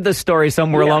think I've heard this story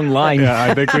somewhere along the line. Yeah,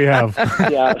 I think we have.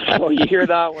 Yeah, so you hear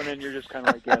that one and you're just kind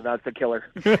of like, yeah, that's a Killer.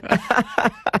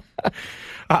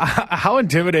 How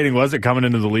intimidating was it coming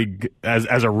into the league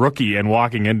as a rookie and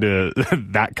walking into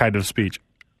that kind of speech?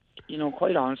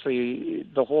 Quite honestly,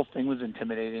 the whole thing was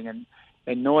intimidating.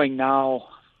 And knowing now,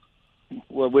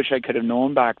 I wish I could have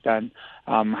known back then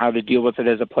how to deal with it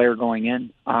as a player going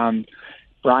in.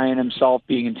 Brian himself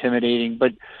being intimidating,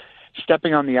 but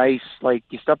stepping on the ice, like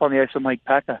you step on the ice with Mike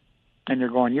Pekka, and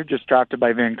you're just drafted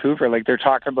by Vancouver. Like they're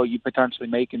talking about you potentially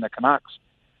making the Canucks,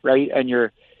 right? And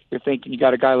you're thinking you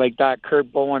got a guy like that.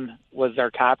 Kurt Bowen was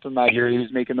our captain that year. He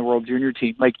was making the World Junior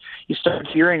team. Like you start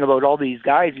hearing about all these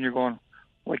guys, and you're going,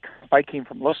 like if I came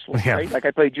from Listowel, right? Like I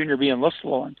played Junior B in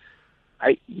Listowel,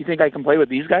 and you think I can play with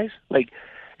these guys? Like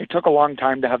it took a long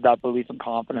time to have that belief and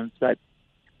confidence that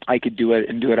I could do it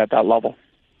and do it at that level.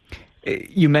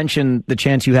 You mentioned the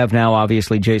chance you have now,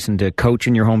 obviously, Jason, to coach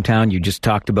in your hometown. You just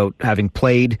talked about having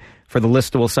played for the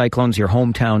Listowel Cyclones, your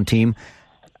hometown team.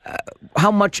 How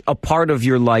much a part of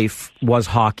your life was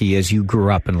hockey as you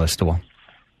grew up in Listowel?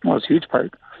 Well, it's a huge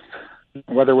part.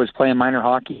 Whether it was playing minor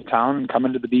hockey in town and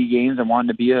coming to the B games and wanting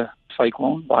to be a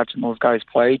Cyclone, watching those guys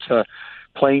play, to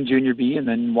playing Junior B and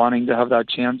then wanting to have that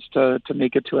chance to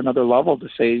make it to another level, to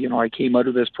say, I came out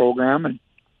of this program and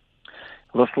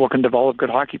Listowel can develop good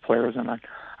hockey players, and I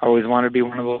always wanted to be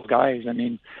one of those guys. I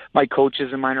mean, my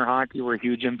coaches in minor hockey were a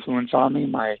huge influence on me.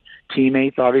 My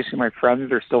teammates, obviously my friends,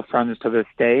 they're still friends to this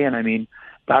day, and I mean,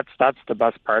 that's the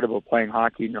best part about playing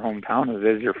hockey in your hometown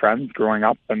is your friends growing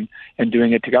up and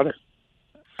doing it together.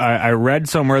 I read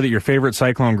somewhere that your favorite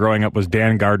Cyclone growing up was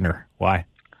Dan Gardner. Why?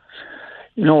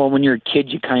 When you're a kid,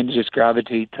 you kind of just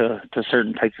gravitate to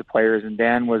certain types of players, and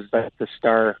Dan was the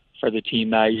star for the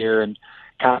team that year, and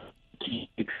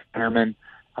fireman,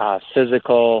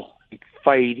 physical, he'd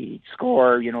fight, he'd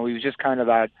score. He was just kind of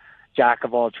that jack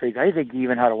of all trades. I think he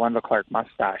even had a Wendell Clark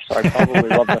mustache, so I probably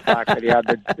love the fact that he had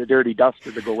the dirty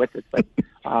duster to go with it. But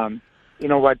you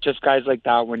know what? Just guys like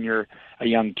that, when you're a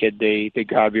young kid, they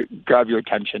grab your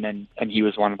attention, and he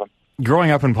was one of them.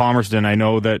 Growing up in Palmerston, I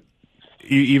know that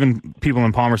even people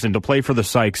in Palmerston, to play for the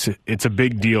Sykes, it's a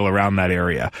big deal around that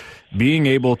area. Being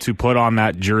able to put on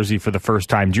that jersey for the first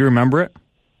time, do you remember it?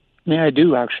 Yeah, I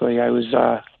do, actually. I was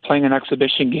playing an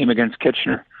exhibition game against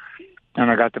Kitchener,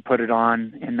 and I got to put it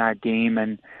on in that game,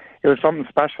 and it was something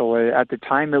special. At the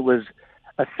time, it was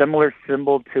a similar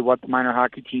symbol to what the minor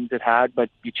hockey teams had,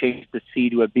 but you changed the C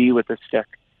to a B with a stick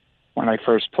when I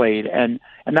first played, and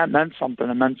that meant something.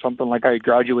 It meant something like I had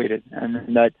graduated,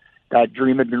 and that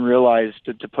dream had been realized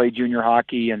to play junior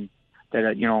hockey, and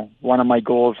that, one of my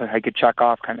goals I could check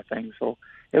off, kind of thing. So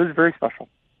it was very special.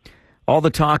 All the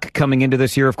talk coming into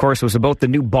this year, of course, was about the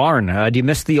new barn. Do you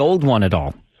miss the old one at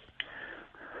all?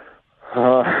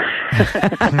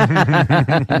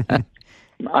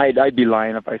 I'd be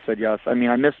lying if I said yes. I mean,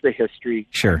 I miss the history.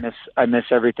 Sure. I miss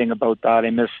everything about that. I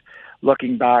miss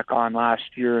looking back on last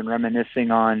year and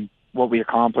reminiscing on what we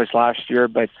accomplished last year,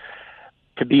 but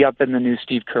to be up in the new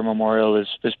Steve Kerr Memorial is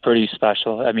pretty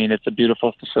special. I mean, it's a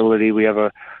beautiful facility. We have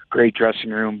a great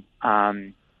dressing room.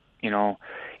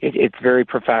 It's very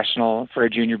professional for a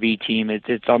junior B team.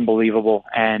 It's unbelievable.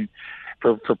 And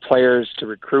for players to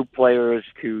recruit players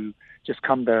to just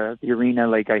come to the arena,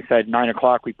 like I said,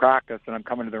 9:00 we practice, and I'm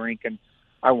coming to the rink, and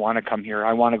I want to come here.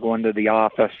 I want to go into the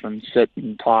office and sit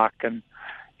and talk and,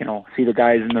 see the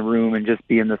guys in the room and just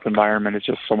be in this environment. It's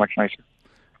just so much nicer.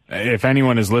 If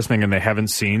anyone is listening and they haven't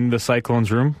seen the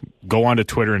Cyclones room, go onto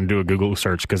Twitter and do a Google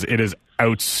search, because it is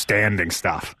outstanding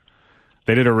stuff.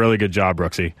 They did a really good job,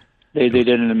 Brooksy. They did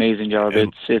an amazing job.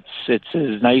 It's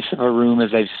as nice of a room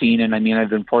as I've seen, and I mean, I've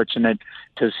been fortunate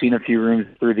to have seen a few rooms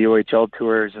through the OHL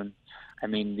tours, and I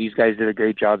mean, these guys did a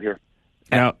great job here.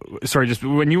 Now, sorry, just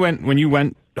when you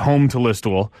went home to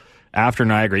Listowel after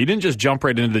Niagara, you didn't just jump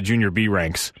right into the junior B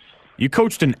ranks. You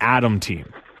coached an Adam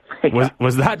team.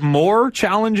 Was that more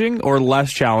challenging or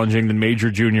less challenging than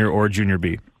major junior or junior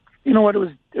B? You know what?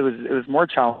 It was more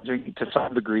challenging to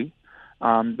some degree,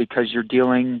 because you're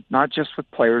dealing not just with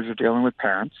players, you're dealing with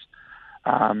parents.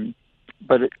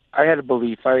 But I had a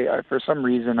belief. I for some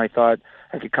reason I thought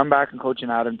I could come back and coach an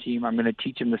Adam team. I'm going to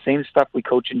teach them the same stuff we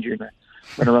coach in junior.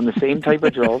 I'm going to run the same type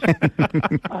of drills.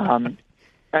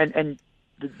 And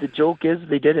the joke is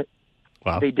they did it.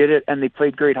 Wow. They did it, and they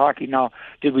played great hockey. Now,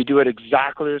 did we do it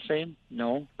exactly the same?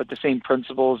 No, but the same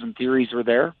principles and theories were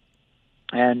there.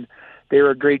 And they were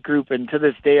a great group, and to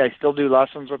this day, I still do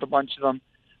lessons with a bunch of them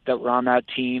that were on that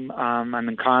team. I'm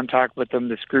in contact with them.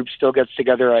 This group still gets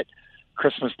together at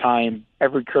Christmas time.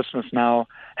 Every Christmas now,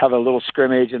 have a little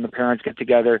scrimmage, and the parents get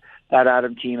together. That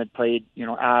Adam team had played,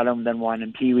 Adam, then won,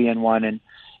 and Pee Wee and won, and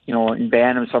in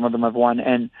Bantam, some of them have won.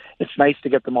 And it's nice to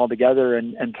get them all together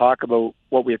and talk about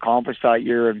what we accomplished that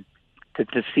year, and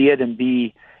to see it and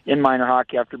be in minor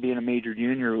hockey after being a major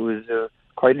junior. It was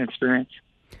quite an experience.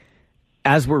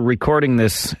 As we're recording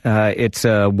this, it's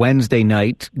a Wednesday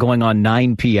night going on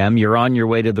 9 p.m. You're on your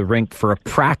way to the rink for a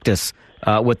practice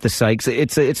with the Sykes.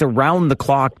 It's a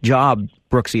round-the-clock job,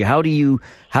 Brooksy. How do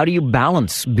you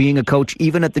balance being a coach,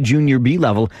 even at the junior B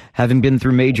level, having been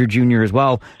through major junior as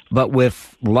well, but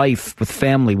with life, with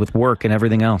family, with work, and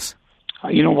everything else?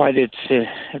 You know what?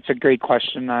 It's a great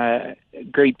question.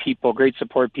 Great people, great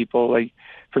support people. Like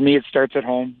for me, it starts at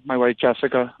home. My wife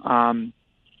Jessica.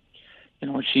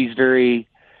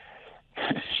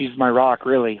 She's my rock,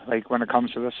 really. Like when it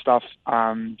comes to this stuff,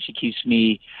 she keeps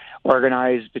me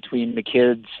organized between the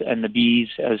kids and the bees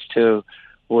as to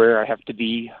where I have to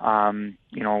be,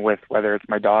 with whether it's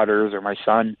my daughters or my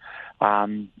son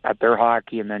at their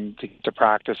hockey, and then to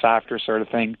practice after, sort of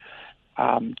thing.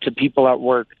 To people at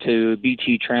work, to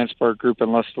BT Transport Group in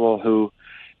Listowel, who,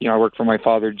 I work for my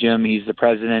father, Jim. He's the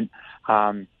president.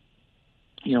 The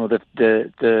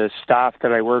staff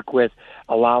that I work with,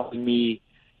 allowing me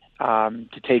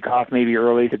to take off maybe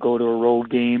early to go to a road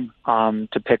game,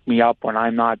 to pick me up when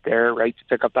I'm not there, right, to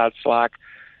pick up that slack.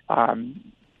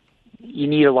 You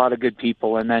need a lot of good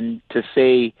people. And then to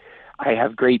say I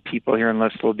have great people here in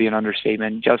Listowel would be an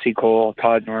understatement. Jesse Cole,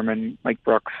 Todd Norman, Mike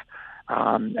Brooks,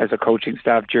 as a coaching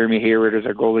staff, Jeremy Hayward as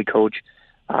our goalie coach,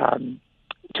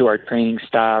 to our training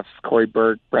staff, Corey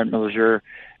Burke, Brent Milliger,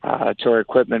 to our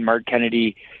equipment, Mark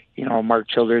Kennedy, Mark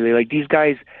Childerley. Like these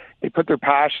guys, they put their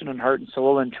passion and heart and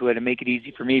soul into it and make it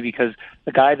easy for me, because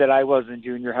the guy that I was in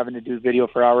junior, having to do video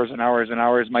for hours and hours and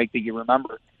hours, Mike, that you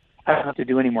remember, I don't have to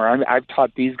do anymore. I've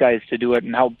taught these guys to do it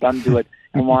and helped them do it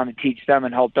and want to teach them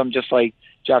and help them, just like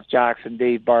Jeff Jackson,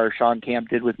 Dave Barr, Sean Camp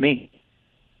did with me.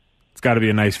 It's got to be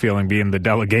a nice feeling being the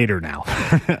delegator now.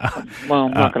 Well,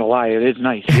 I'm not going to lie, it is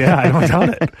nice. Yeah, I don't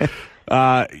doubt it.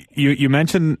 You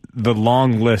mentioned the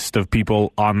long list of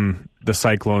people on the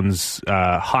Cyclones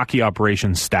hockey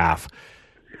operations staff.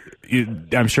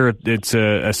 I'm sure it's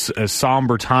a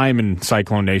somber time in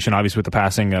Cyclone Nation, obviously with the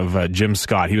passing of Jim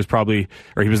Scott. He was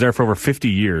there for over 50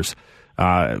 years,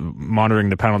 monitoring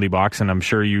the penalty box, and I'm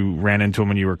sure you ran into him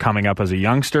when you were coming up as a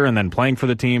youngster and then playing for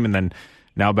the team and then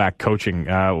now back coaching.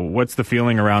 What's the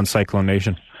feeling around Cyclone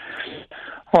Nation?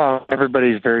 Well,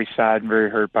 everybody's very sad and very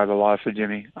hurt by the loss of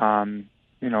Jimmy.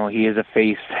 He is a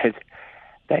face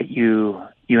that you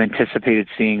anticipated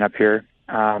seeing up here.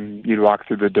 You'd walk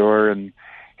through the door and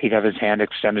he'd have his hand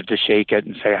extended to shake it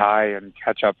and say hi and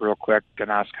catch up real quick and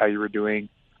ask how you were doing.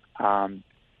 As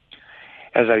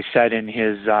I said in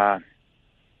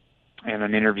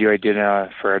an interview I did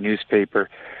for a newspaper,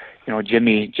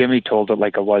 Jimmy told it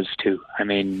like it was too. I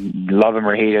mean, love him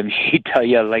or hate him, he'd tell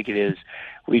you like it is.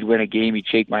 We'd win a game, he'd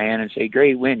shake my hand and say,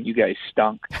 "Great win, you guys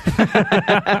stunk." Thanks,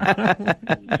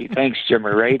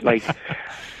 Jimmer, right? Like,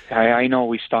 I know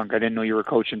we stunk. I didn't know you were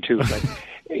coaching too, but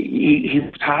he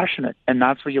was passionate, and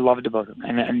that's what you loved about him.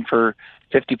 And for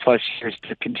 50 plus years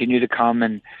to continue to come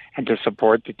and to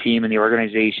support the team and the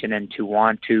organization and to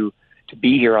want to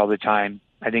be here all the time,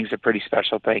 I think is a pretty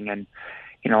special thing. And,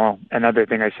 another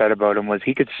thing I said about him was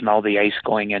he could smell the ice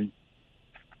going in.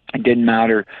 It didn't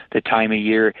matter the time of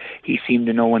year. He seemed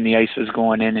to know when the ice was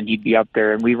going in, and he'd be up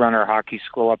there. And we run our hockey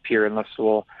school up here in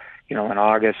Listowel, in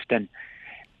August, and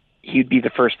he'd be the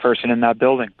first person in that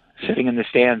building, sitting in the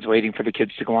stands waiting for the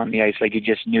kids to go on the ice. Like, you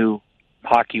just knew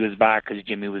hockey was back because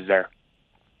Jimmy was there.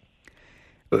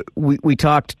 We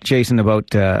talked, Jason,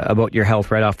 about your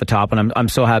health right off the top, and I'm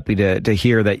so happy to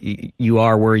hear that you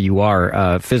are where you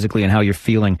are physically and how you're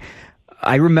feeling.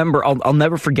 I remember, I'll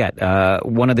never forget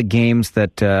one of the games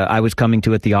that I was coming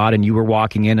to at the Odd, and you were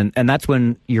walking in, and that's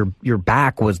when your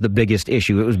back was the biggest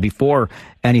issue. It was before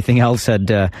anything else had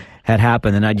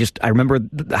happened, and I remember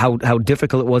how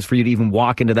difficult it was for you to even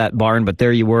walk into that barn, but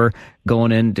there you were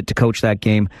going in to coach that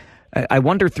game. I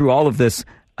wonder, through all of this,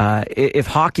 if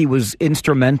hockey was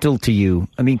instrumental to you.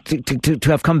 I mean, to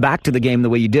have come back to the game the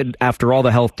way you did after all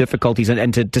the health difficulties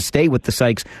and to stay with the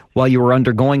Sykes while you were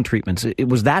undergoing treatments.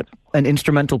 Was that an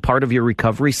instrumental part of your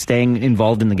recovery, staying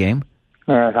involved in the game?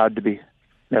 It had to be.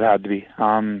 That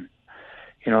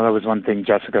was one thing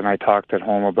Jessica and I talked at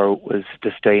home about, was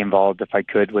to stay involved if I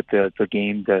could with the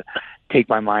game, to take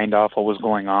my mind off what was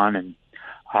going on. And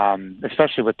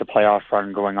especially with the playoff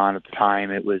run going on at the time,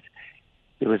 it was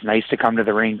nice to come to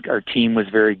the rink. Our team was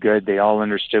very good. They all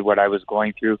understood what I was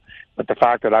going through. But the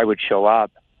fact that I would show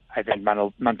up, I think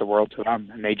meant the world to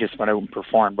them. And they just went out and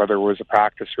performed, whether it was a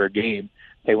practice or a game.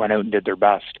 They went out and did their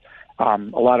best. A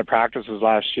lot of practices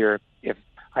last year, if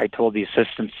I told the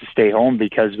assistants to stay home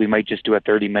because we might just do a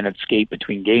 30-minute skate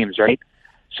between games, right?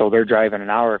 So they're driving an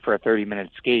hour for a 30-minute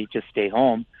skate, just stay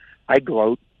home. I'd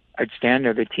go out, I'd stand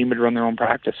there, the team would run their own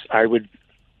practice. I would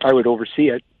oversee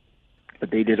it,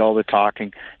 but they did all the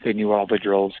talking. They knew all the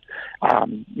drills.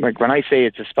 Like, when I say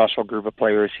it's a special group of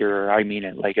players here, I mean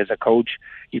it. Like, as a coach,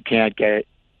 you can't get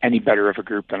any better of a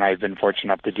group than I've been fortunate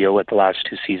enough to deal with the last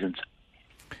 2 seasons.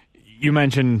 You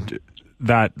mentioned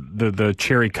that the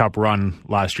Cherry Cup run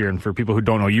last year, and for people who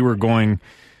don't know, you were going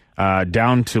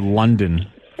down to London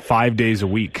 5 days a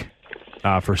week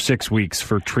for 6 weeks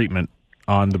for treatment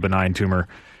on the benign tumor.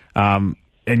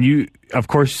 And you, of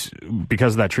course,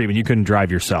 because of that treatment, you couldn't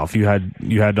drive yourself. You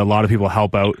had a lot of people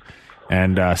help out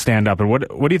and stand up. And what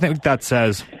do you think that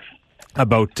says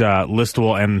about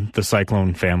Listowel and the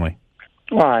Cyclone family?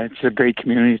 Well, it's a great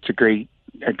community. It's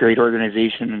a great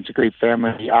organization. It's a great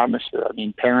family atmosphere. I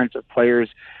mean, parents of players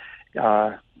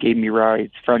gave me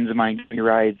rides. Friends of mine gave me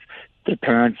rides. The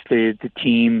parents, the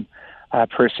team,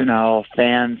 personnel,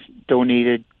 fans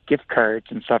donated gift cards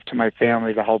and stuff to my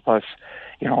family to help us,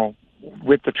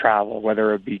 with the travel,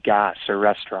 whether it be gas or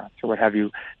restaurants or what have you.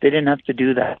 They didn't have to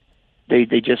do that.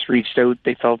 They just reached out.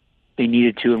 They felt they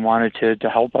needed to and wanted to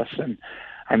help us. And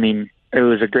I mean, it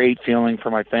was a great feeling for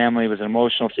my family. It was an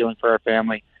emotional feeling for our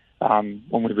family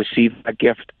when we received that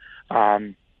gift.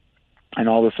 And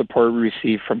all the support we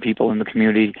received from people in the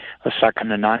community was second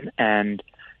to none. And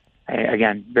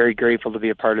again, very grateful to be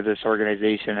a part of this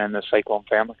organization and the Cyclone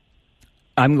family.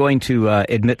 I'm going to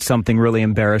admit something really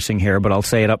embarrassing here, but I'll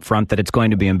say it up front that it's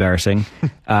going to be embarrassing.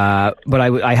 But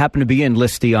I happened to be in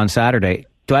Listy on Saturday.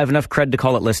 Do I have enough cred to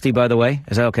call it listy, by the way?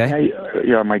 Is that okay?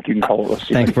 Yeah, Mike, you can call it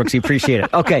listy. Thanks, Brooksy. Appreciate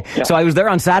it. Okay, yeah. So I was there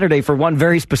on Saturday for one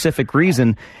very specific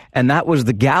reason, and that was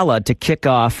the gala to kick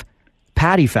off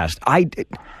Patty Fest.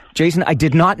 Jason, I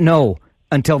did not know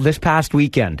until this past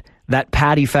weekend that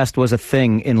Patty Fest was a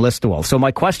thing in Listowel. So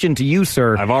my question to you,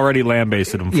 sir... I've already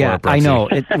lambasted him for it, I know.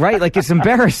 Right? Like, it's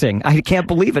embarrassing. I can't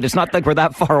believe it. It's not like we're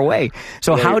that far away.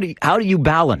 So right. How do you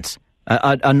balance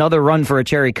another run for a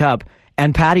Cherry Cup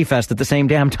and Patty Fest at the same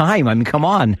damn time? I mean, come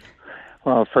on.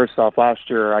 Well, first off, last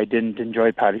year I didn't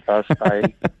enjoy Patty Fest.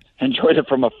 I enjoyed it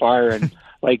from afar, and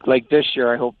like this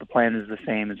year, I hope the plan is the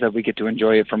same, is that we get to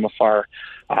enjoy it from afar.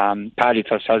 Patty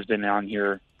Fest has been on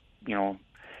here,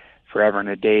 forever and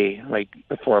a day. Like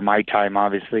before my time,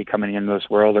 obviously coming into this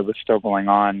world, it was still going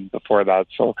on before that.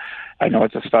 So I know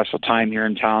it's a special time here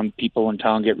in town. People in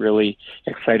town get really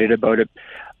excited about it.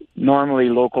 Normally,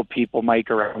 local people,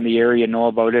 Mike, around the area know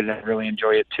about it and really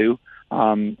enjoy it too.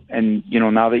 And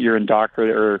now that you're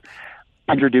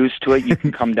introduced to it, you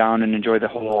can come down and enjoy the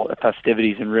whole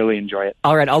festivities and really enjoy it.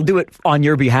 All right, I'll do it on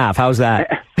your behalf. How's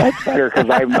that? That's better, because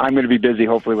I'm going to be busy,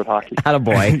 hopefully, with hockey.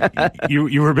 Attaboy.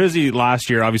 You were busy last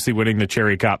year, obviously winning the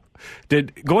Cherry Cup.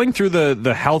 Going through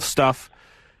the health stuff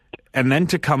and then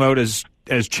to come out as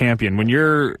champion, when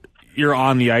you're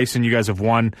on the ice and you guys have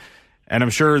won, and I'm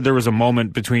sure there was a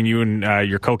moment between you and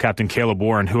your co-captain Caleb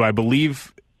Warren, who I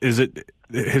believe, is it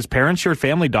his parents, your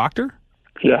family doctor?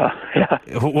 Yeah.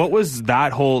 What was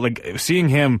that whole, seeing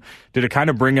him, did it kind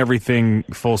of bring everything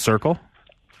full circle?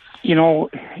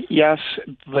 Yes,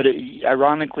 but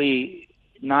ironically,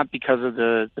 not because of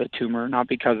the tumor, not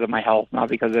because of my health, not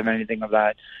because of anything of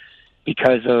that,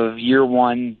 because of year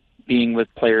one being with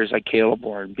players like Caleb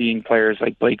Warren, being players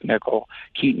like Blake Mickle,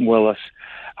 Keaton Willis,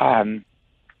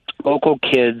 local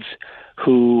kids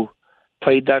who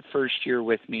played that first year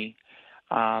with me.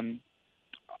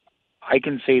 I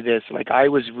can say this, I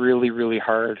was really, really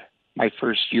hard my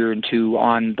first year and two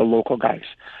on the local guys.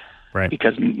 Right.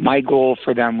 Because my goal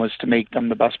for them was to make them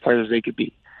the best players they could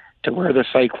be, to wear the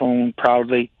Cyclone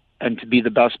proudly, and to be the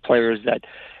best players that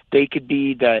they could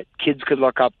be, that kids could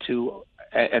look up to,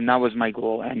 and that was my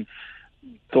goal. And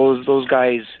those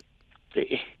guys,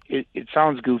 it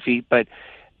sounds goofy, but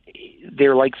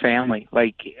they're like family.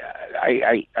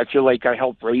 I feel like I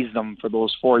helped raise them for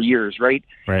those 4 years, right?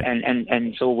 Right.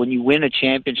 And so when you win a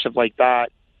championship like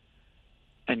that,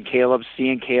 and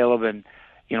seeing Caleb, and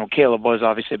Caleb was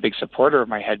obviously a big supporter of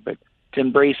my head, but to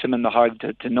embrace him in the hug,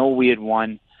 to know we had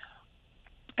won,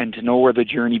 and to know where the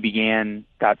journey began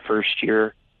that first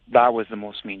year, that was the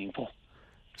most meaningful.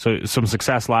 So some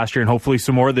success last year, and hopefully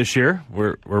some more this year.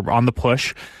 We're on the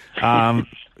push.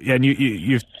 Yeah, and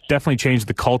you've definitely changed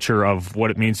the culture of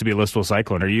what it means to be a Listowel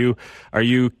Cyclone. Are you? I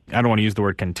don't want to use the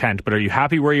word content, but are you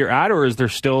happy where you're at, or is there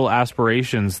still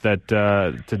aspirations that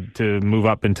to move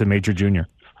up into Major Junior?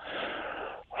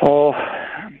 Oh,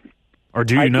 or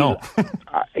do you know?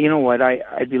 You know what?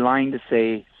 I'd be lying to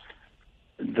say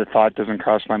the thought doesn't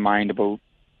cross my mind about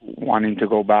wanting to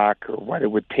go back, or what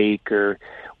it would take, or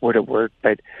would it work.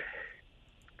 But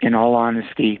in all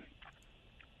honesty,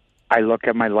 I look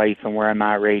at my life and where I'm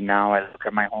at right now. I look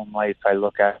at my home life. I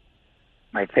look at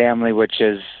my family, which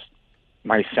is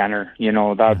my center.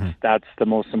 That's the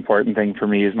most important thing for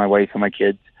me, is my wife and my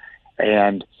kids.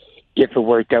 And if it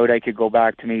worked out, I could go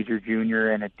back to Major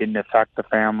Junior and it didn't affect the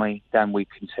family, then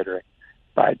we'd consider it.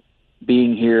 But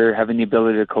being here, having the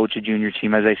ability to coach a junior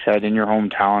team, as I said, in your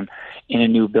hometown, in a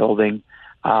new building,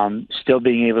 still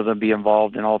being able to be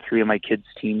involved in all three of my kids'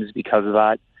 teams because of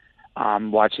that,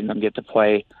 watching them get to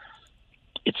play,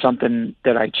 it's something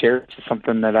that I cherish. It's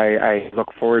something that I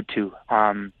look forward to.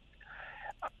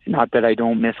 Not that I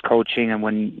don't miss coaching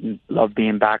and love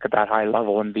being back at that high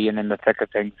level and being in the thick of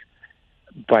things.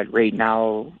 But right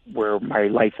now, where my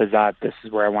life is at, this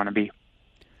is where I want to be.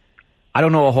 I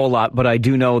don't know a whole lot, but I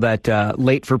do know that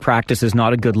late for practice is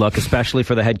not a good look, especially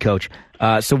for the head coach.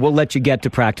 So we'll let you get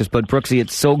to practice. But Brooksy,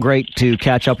 it's so great to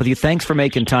catch up with you. Thanks for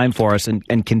making time for us,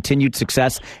 and continued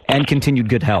success and continued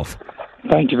good health.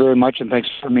 Thank you very much, and thanks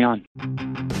for me on.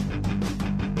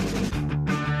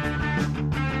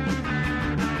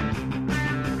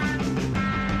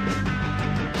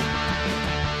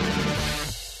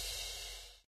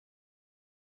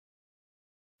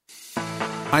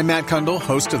 I'm Matt Kundle,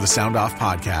 host of the Sound Off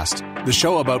Podcast, the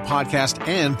show about podcast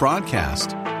and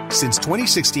broadcast. Since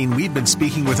 2016, we've been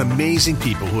speaking with amazing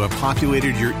people who have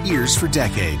populated your ears for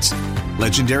decades.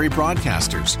 Legendary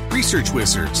broadcasters, research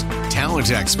wizards,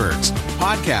 talent experts,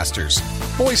 podcasters,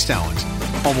 voice talent.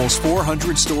 Almost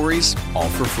 400 stories, all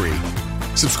for free.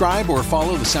 Subscribe or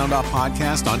follow the Sound Off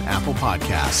Podcast on Apple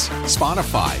Podcasts,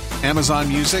 Spotify, Amazon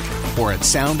Music, or at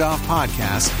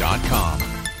soundoffpodcast.com.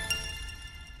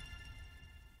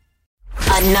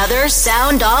 Another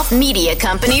Sound Off Media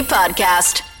Company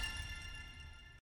podcast.